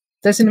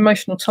 there's an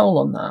emotional toll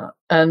on that.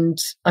 And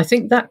I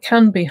think that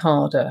can be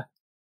harder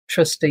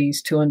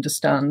trustees to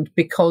understand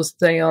because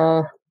they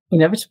are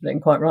inevitably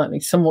and quite rightly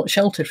somewhat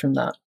sheltered from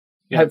that,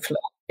 hopefully,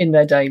 in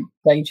their day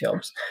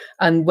jobs.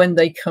 And when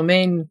they come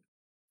in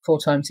 4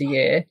 times a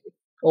year,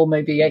 or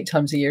maybe 8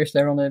 times a year if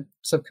they're on a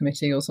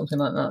subcommittee or something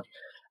like that,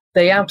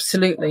 they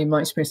absolutely, in my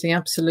experience, they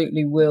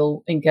absolutely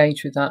will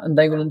engage with that, and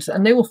they will understand,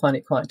 and they will find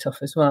it quite tough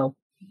as well.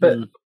 But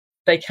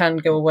they can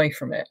go away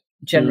from it,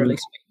 generally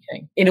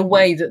speaking, in a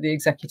way that the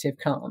executive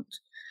can't.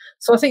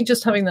 So I think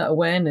just having that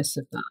awareness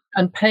of that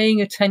and paying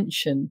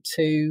attention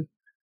to,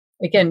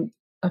 again,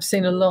 I've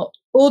seen a lot,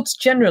 boards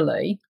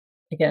generally,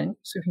 again,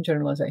 sweeping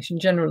generalisation,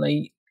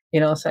 generally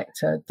in our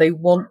sector, they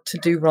want to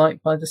do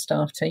right by the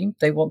staff team.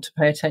 They want to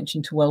pay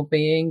attention to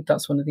well-being.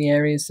 That's one of the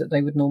areas that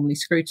they would normally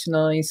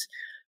scrutinise.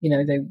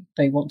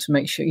 They want to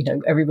make sure,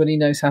 everybody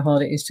knows how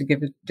hard it is to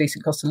give a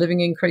decent cost of living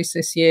increase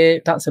this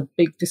year. That's a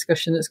big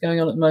discussion that's going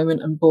on at the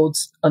moment, and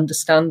boards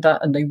understand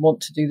that and they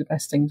want to do the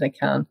best thing they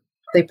can.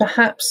 They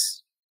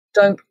perhaps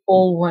don't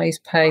always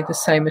pay the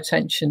same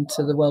attention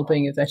to the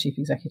well-being of their chief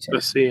executive. The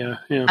CEO,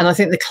 yeah. And I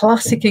think the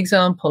classic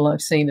example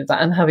I've seen of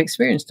that and have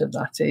experienced of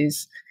that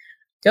is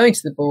going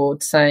to the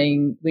board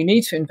saying, we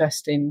need to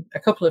invest in a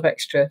couple of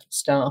extra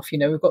staff.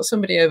 We've got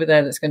somebody over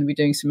there that's going to be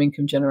doing some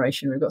income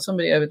generation. We've got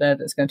somebody over there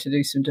that's going to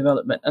do some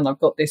development. And I've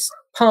got this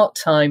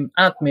part-time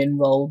admin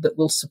role that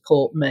will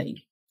support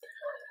me.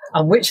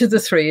 And which of the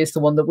 3 is the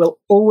one that will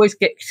always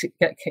get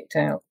kicked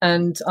out?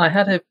 And I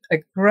had a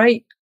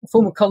great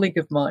former colleague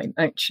of mine,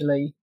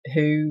 actually,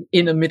 who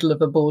in the middle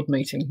of a board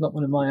meeting, not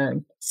one of my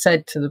own,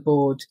 said to the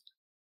board,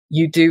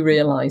 you do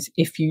realise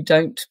if you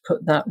don't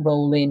put that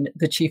role in,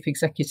 the chief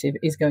executive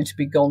is going to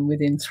be gone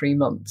within 3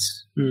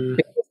 months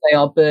because they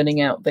are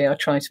burning out. They are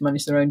trying to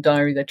manage their own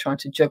diary. They're trying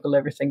to juggle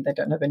everything. They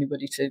don't have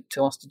anybody to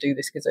ask to do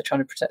this because they're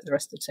trying to protect the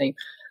rest of the team.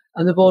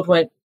 And the board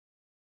went,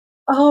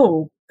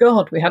 oh,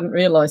 God, we hadn't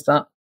realised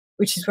that,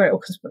 which is where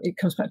it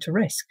comes back to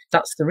risk.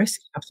 That's the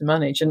risk you have to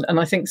manage. And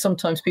I think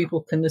sometimes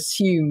people can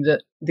assume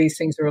that these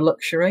things are a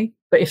luxury.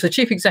 But if the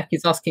chief exec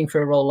is asking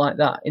for a role like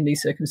that in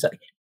these circumstances,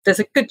 there's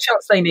a good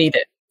chance they need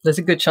it.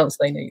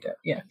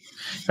 Yeah.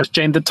 As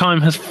Jane, the time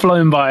has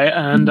flown by,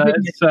 and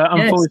it's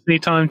unfortunately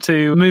time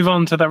to move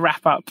on to the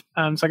wrap up.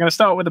 So I'm going to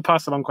start with the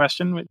pass-along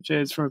question, which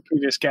is from a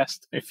previous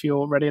guest, if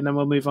you're ready, and then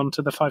we'll move on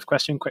to the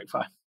 5-question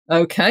quickfire.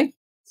 Okay.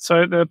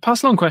 So the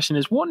pass-along question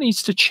is, what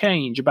needs to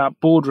change about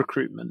board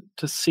recruitment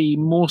to see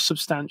more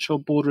substantial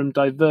boardroom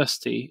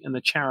diversity in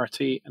the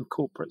charity and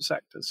corporate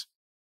sectors?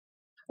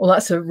 Well,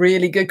 that's a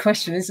really good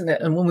question, isn't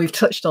it? And one we've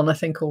touched on, I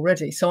think,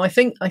 already. So I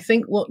think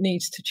what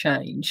needs to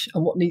change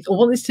and what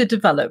needs to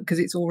develop, because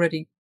it's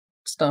already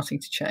starting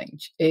to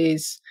change,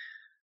 is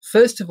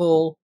first of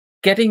all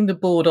getting the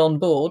board on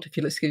board, if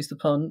you'll excuse the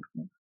pun,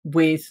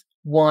 with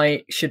why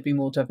it should be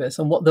more diverse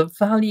and what the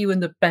value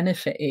and the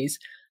benefit is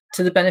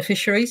to the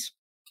beneficiaries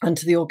and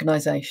to the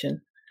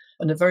organisation.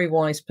 And a very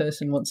wise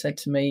person once said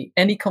to me,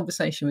 any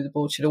conversation with the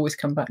board should always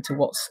come back to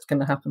what's going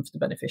to happen for the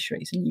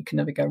beneficiaries, and you can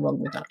never go wrong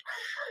with that.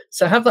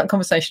 So have that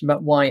conversation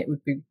about why it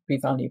would be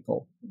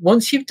valuable.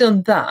 Once you've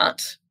done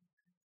that,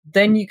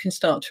 then you can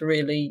start to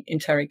really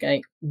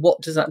interrogate,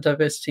 what does that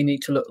diversity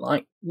need to look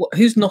like?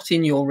 Who's not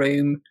in your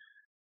room?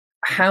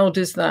 How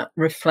does that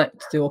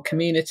reflect your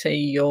community,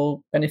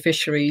 your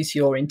beneficiaries,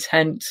 your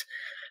intent?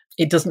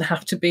 It doesn't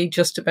have to be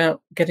just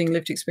about getting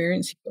lived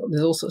experience.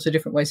 There's all sorts of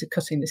different ways of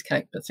cutting this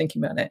cake, but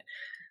thinking about it.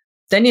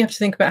 Then you have to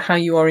think about how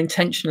you are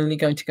intentionally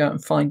going to go out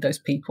and find those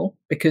people,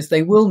 because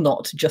they will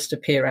not just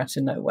appear out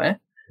of nowhere.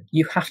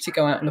 You have to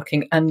go out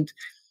looking, and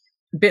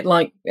a bit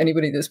like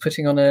anybody that's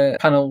putting on a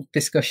panel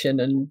discussion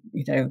and,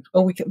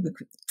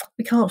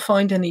 we can't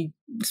find any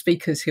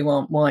speakers who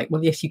aren't white.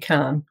 Well, yes, you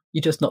can.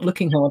 You're just not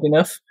looking hard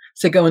enough.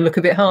 So go and look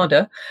a bit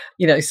harder.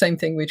 Same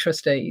thing with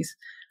trustees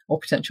or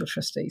potential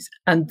trustees.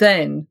 And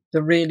then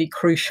the really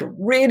crucial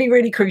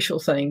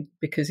thing,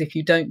 because if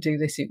you don't do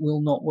this, it will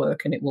not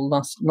work and it will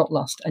not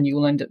last, and you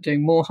will end up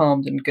doing more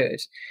harm than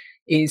good,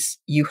 is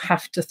you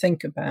have to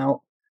think about,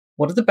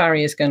 what are the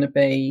barriers going to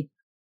be,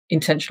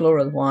 intentional or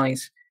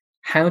otherwise?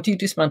 How do you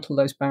dismantle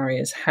those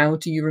barriers? How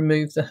do you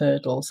remove the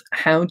hurdles?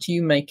 How do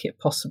you make it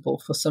possible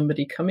for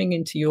somebody coming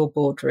into your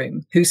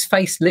boardroom whose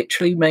face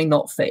literally may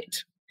not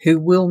fit, who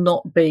will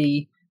not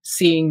be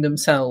seeing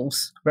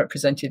themselves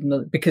represented in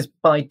other, because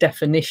by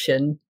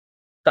definition,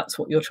 that's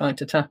what you're trying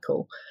to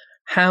tackle.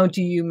 How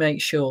do you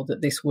make sure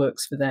that this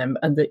works for them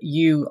and that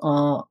you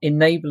are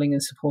enabling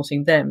and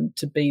supporting them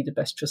to be the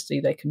best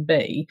trustee they can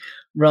be,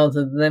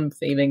 rather than them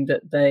feeling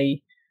that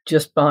they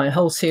just by a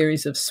whole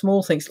series of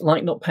small things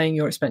like not paying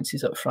your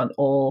expenses up front,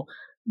 or,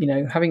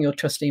 having your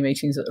trustee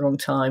meetings at the wrong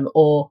time,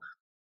 or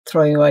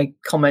throwing away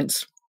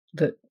comments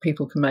that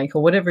people can make,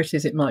 or whatever it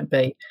is it might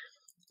be.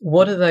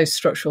 What are those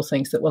structural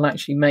things that will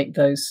actually make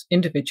those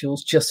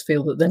individuals just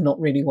feel that they're not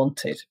really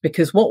wanted?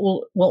 Because what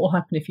will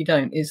happen if you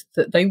don't is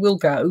that they will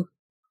go,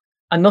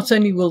 and not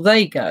only will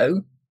they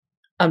go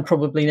and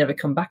probably never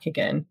come back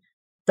again,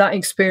 that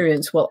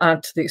experience will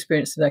add to the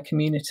experience of their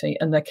community,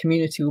 and their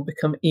community will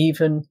become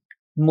even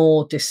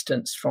more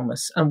distanced from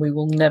us, and we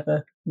will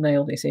never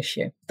nail this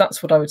issue.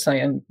 That's what I would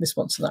say in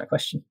response to that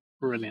question.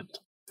 Brilliant.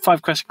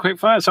 5-question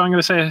quickfire. So I'm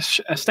going to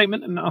say a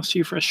statement and ask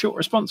you for a short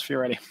response if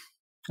you're ready.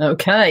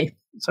 Okay.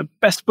 So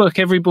best book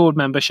every board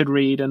member should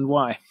read, and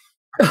why?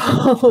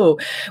 Oh,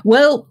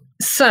 well,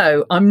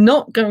 so I'm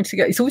not going to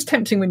go. It's always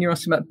tempting when you're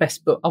asking about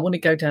best book. I want to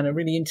go down a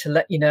really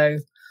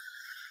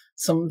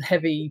some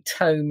heavy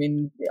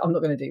tome I'm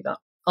not going to do that.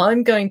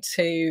 I'm going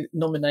to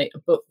nominate a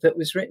book that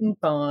was written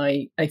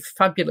by a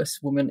fabulous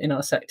woman in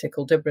our sector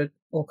called Deborah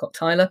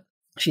Alcott-Tyler.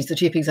 She's the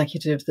chief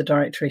executive of the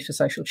Directory for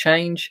Social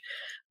Change,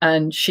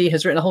 and she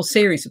has written a whole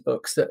series of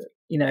books that,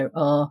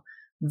 are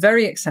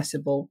very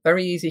accessible,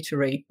 very easy to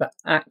read, but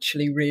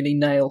actually really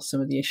nail some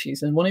of the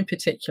issues. And one in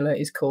particular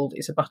is called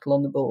It's a Battle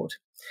on the Board.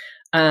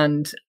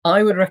 And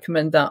I would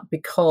recommend that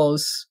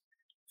because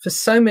for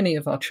so many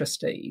of our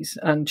trustees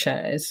and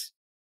chairs,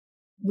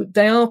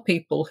 they are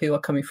people who are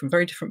coming from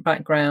very different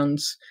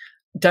backgrounds,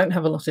 don't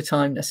have a lot of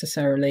time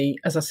necessarily.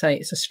 As I say,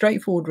 it's a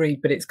straightforward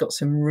read, but it's got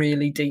some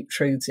really deep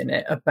truths in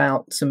it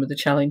about some of the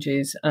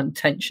challenges and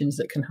tensions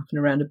that can happen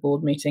around a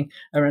board meeting,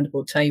 around a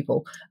board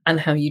table, and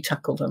how you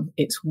tackle them.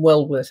 It's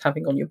well worth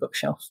having on your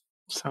bookshelf.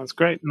 Sounds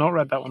great. Not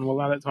read that one.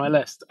 We'll add it to my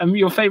list.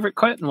 Your favourite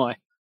quote and why?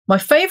 My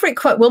favourite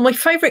quote, my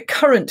favourite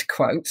current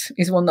quote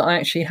is one that I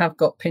actually have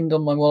got pinned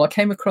on my wall. I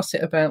came across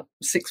it about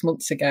 6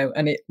 months ago,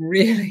 and it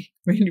really,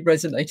 really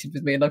resonated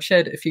with me. And I've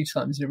shared it a few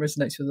times, and it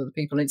resonates with other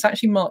people. And it's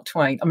actually Mark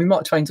Twain. I mean,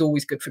 Mark Twain's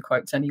always good for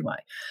quotes anyway.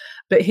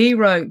 But he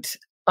wrote,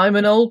 "I'm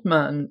an old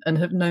man and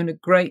have known a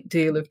great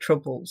deal of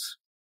troubles,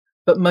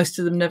 but most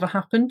of them never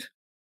happened."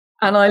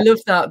 And I love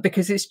that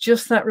because it's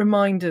just that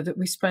reminder that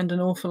we spend an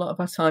awful lot of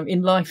our time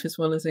in life as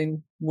well as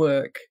in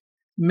work,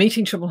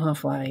 meeting trouble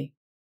halfway,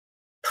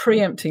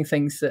 preempting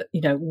things that,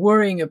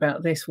 worrying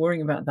about this,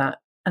 worrying about that,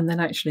 and then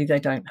actually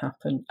they don't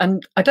happen.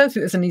 And I don't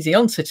think there's an easy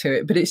answer to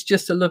it, but it's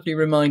just a lovely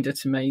reminder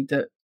to me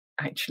that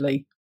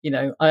actually,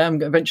 I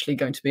am eventually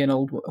going to be an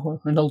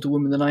older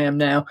woman than I am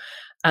now.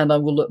 And I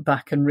will look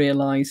back and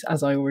realise,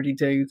 as I already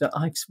do, that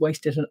I've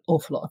wasted an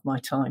awful lot of my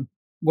time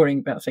worrying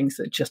about things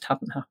that just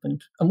haven't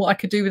happened and what I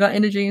could do with that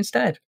energy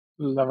instead.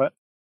 Love it.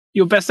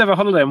 Your best ever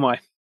holiday and why?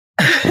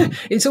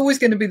 It's always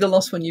going to be the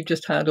last one you've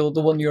just had or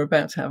the one you're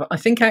about to have. I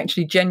think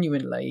actually,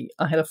 genuinely,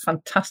 I had a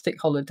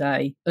fantastic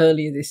holiday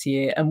earlier this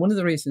year. And one of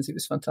the reasons it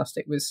was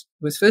fantastic was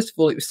first of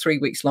all, it was 3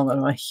 weeks long. And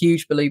I'm a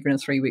huge believer in a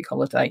 3-week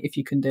holiday if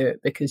you can do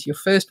it, because your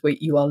first week,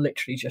 you are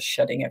literally just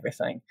shedding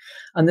everything.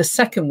 And the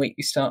second week,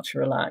 you start to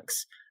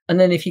relax. And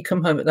then if you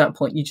come home at that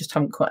point, you just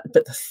haven't quite,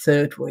 but the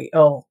third week,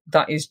 oh,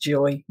 that is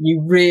joy.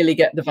 You really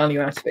get the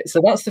value out of it.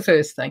 So that's the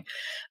first thing.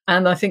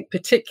 And I think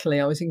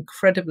particularly I was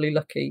incredibly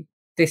lucky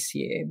this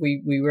year.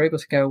 We were able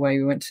to go away.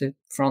 We went to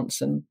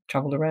France and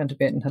travelled around a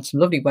bit and had some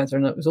lovely weather,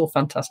 and it was all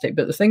fantastic.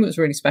 But the thing that was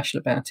really special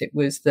about it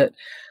was that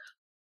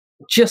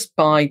just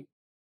by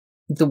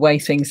the way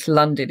things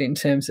landed in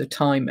terms of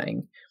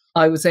timing,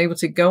 I was able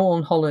to go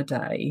on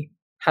holiday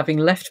having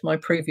left my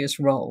previous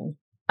role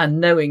and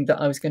knowing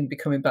that I was going to be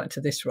coming back to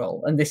this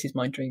role, and this is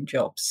my dream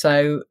job.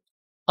 So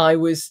I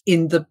was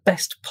in the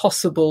best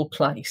possible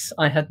place.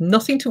 I had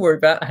nothing to worry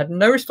about. I had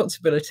no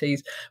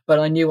responsibilities, but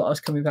I knew what I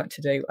was coming back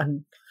to do.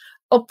 And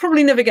I'll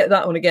probably never get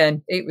that one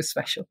again. It was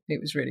special.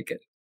 It was really good.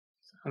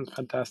 Sounds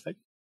fantastic.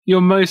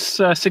 Your most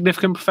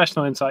significant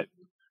professional insight?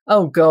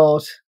 Oh,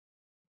 God.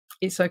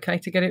 It's okay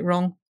to get it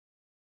wrong.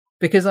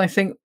 Because I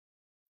think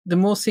the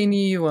more senior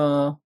you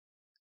are,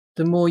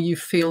 the more you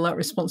feel that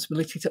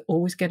responsibility to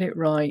always get it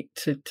right,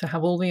 to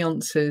have all the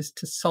answers,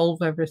 to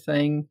solve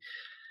everything.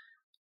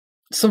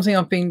 Something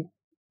I've been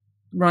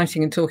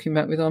writing and talking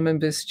about with our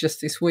members just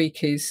this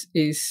week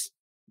is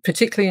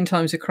particularly in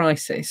times of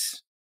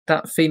crisis,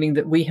 that feeling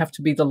that we have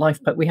to be the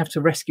lifeboat, we have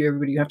to rescue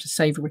everybody, you have to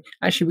save everybody.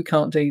 Actually, we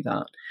can't do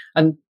that.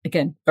 And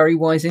again, very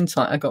wise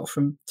insight I got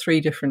from 3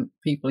 different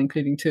people,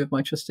 including 2 of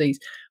my trustees.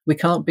 We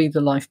can't be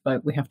the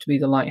lifeboat, we have to be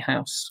the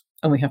lighthouse,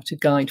 and we have to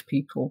guide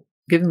people,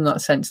 give them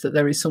that sense that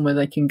there is somewhere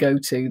they can go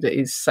to that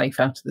is safe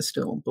out of the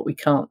storm, but we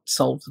can't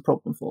solve the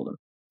problem for them.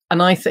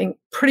 And I think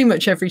pretty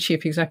much every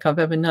chief exec I've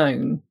ever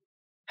known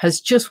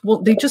has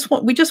we just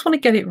want to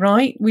get it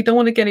right. We don't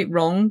want to get it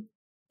wrong,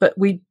 but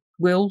we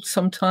will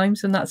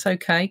sometimes, and that's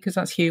okay because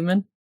that's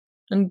human.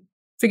 And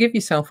forgive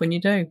yourself when you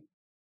do.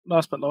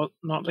 Last but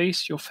not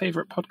least, your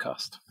favourite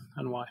podcast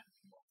and why?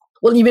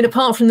 Well, you mean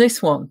apart from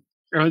this one?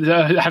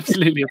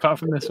 Absolutely, apart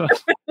from this one.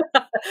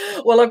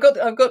 Well,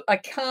 I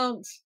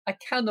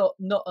cannot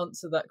not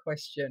answer that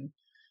question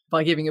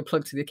by giving a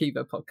plug to the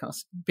ACEVO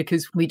podcast,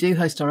 because we do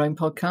host our own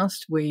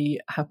podcast. We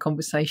have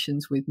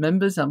conversations with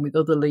members and with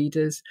other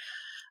leaders,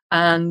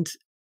 and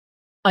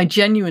I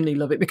genuinely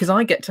love it because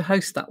I get to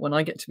host that one.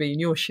 I get to be in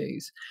your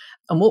shoes.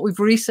 And what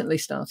we've recently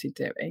started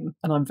doing,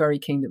 and I'm very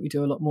keen that we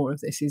do a lot more of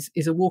this,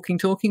 is a walking,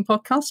 talking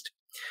podcast.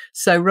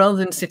 So rather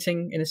than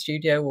sitting in a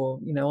studio or,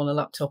 on a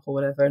laptop or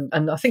whatever,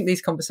 and I think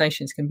these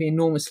conversations can be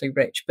enormously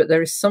rich, but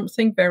there is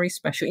something very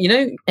special.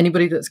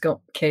 Anybody that's got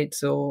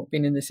kids or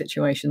been in this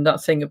situation,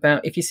 that thing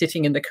about if you're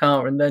sitting in the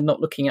car and they're not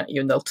looking at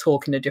you and they'll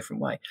talk in a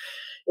different way.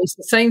 It's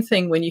the same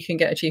thing when you can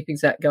get a chief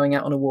exec going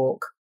out on a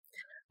walk.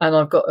 And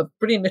I've got a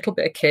brilliant little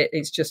bit of kit.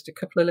 It's just a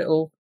couple of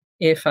little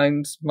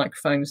earphones,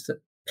 microphones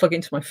that plug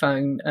into my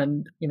phone,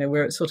 and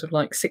we're at sort of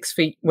like 6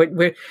 feet.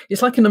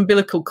 It's like an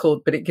umbilical cord,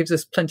 but it gives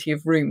us plenty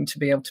of room to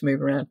be able to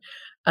move around.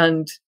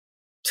 And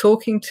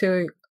talking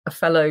to a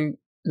fellow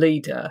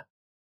leader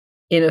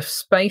in a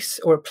space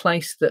or a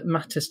place that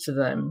matters to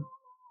them,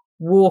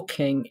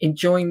 walking,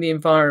 enjoying the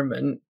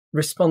environment,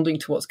 responding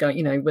to what's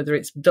going, whether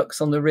it's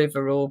ducks on the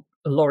river or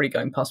a lorry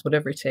going past,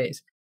 whatever it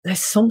is. There's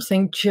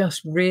something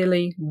just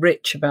really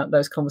rich about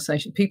those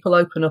conversations. People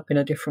open up in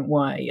a different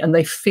way and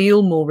they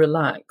feel more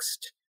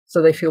relaxed.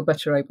 So they feel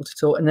better able to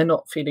talk, and they're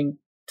not feeling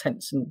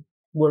tense and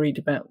worried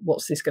about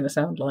what's this going to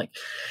sound like.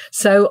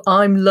 So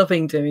I'm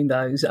loving doing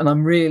those, and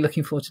I'm really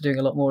looking forward to doing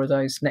a lot more of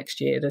those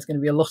next year. There's going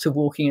to be a lot of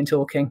walking and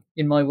talking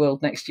in my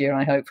world next year,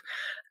 I hope.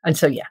 And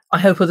so, I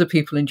hope other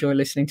people enjoy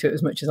listening to it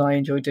as much as I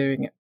enjoy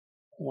doing it.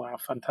 Wow,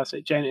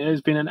 fantastic. Jane, it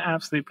has been an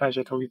absolute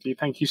pleasure talking to you.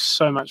 Thank you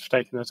so much for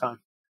taking the time.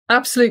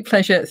 Absolute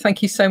pleasure.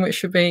 Thank you so much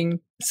for being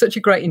such a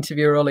great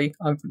interviewer, Ollie.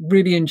 I've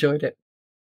really enjoyed it.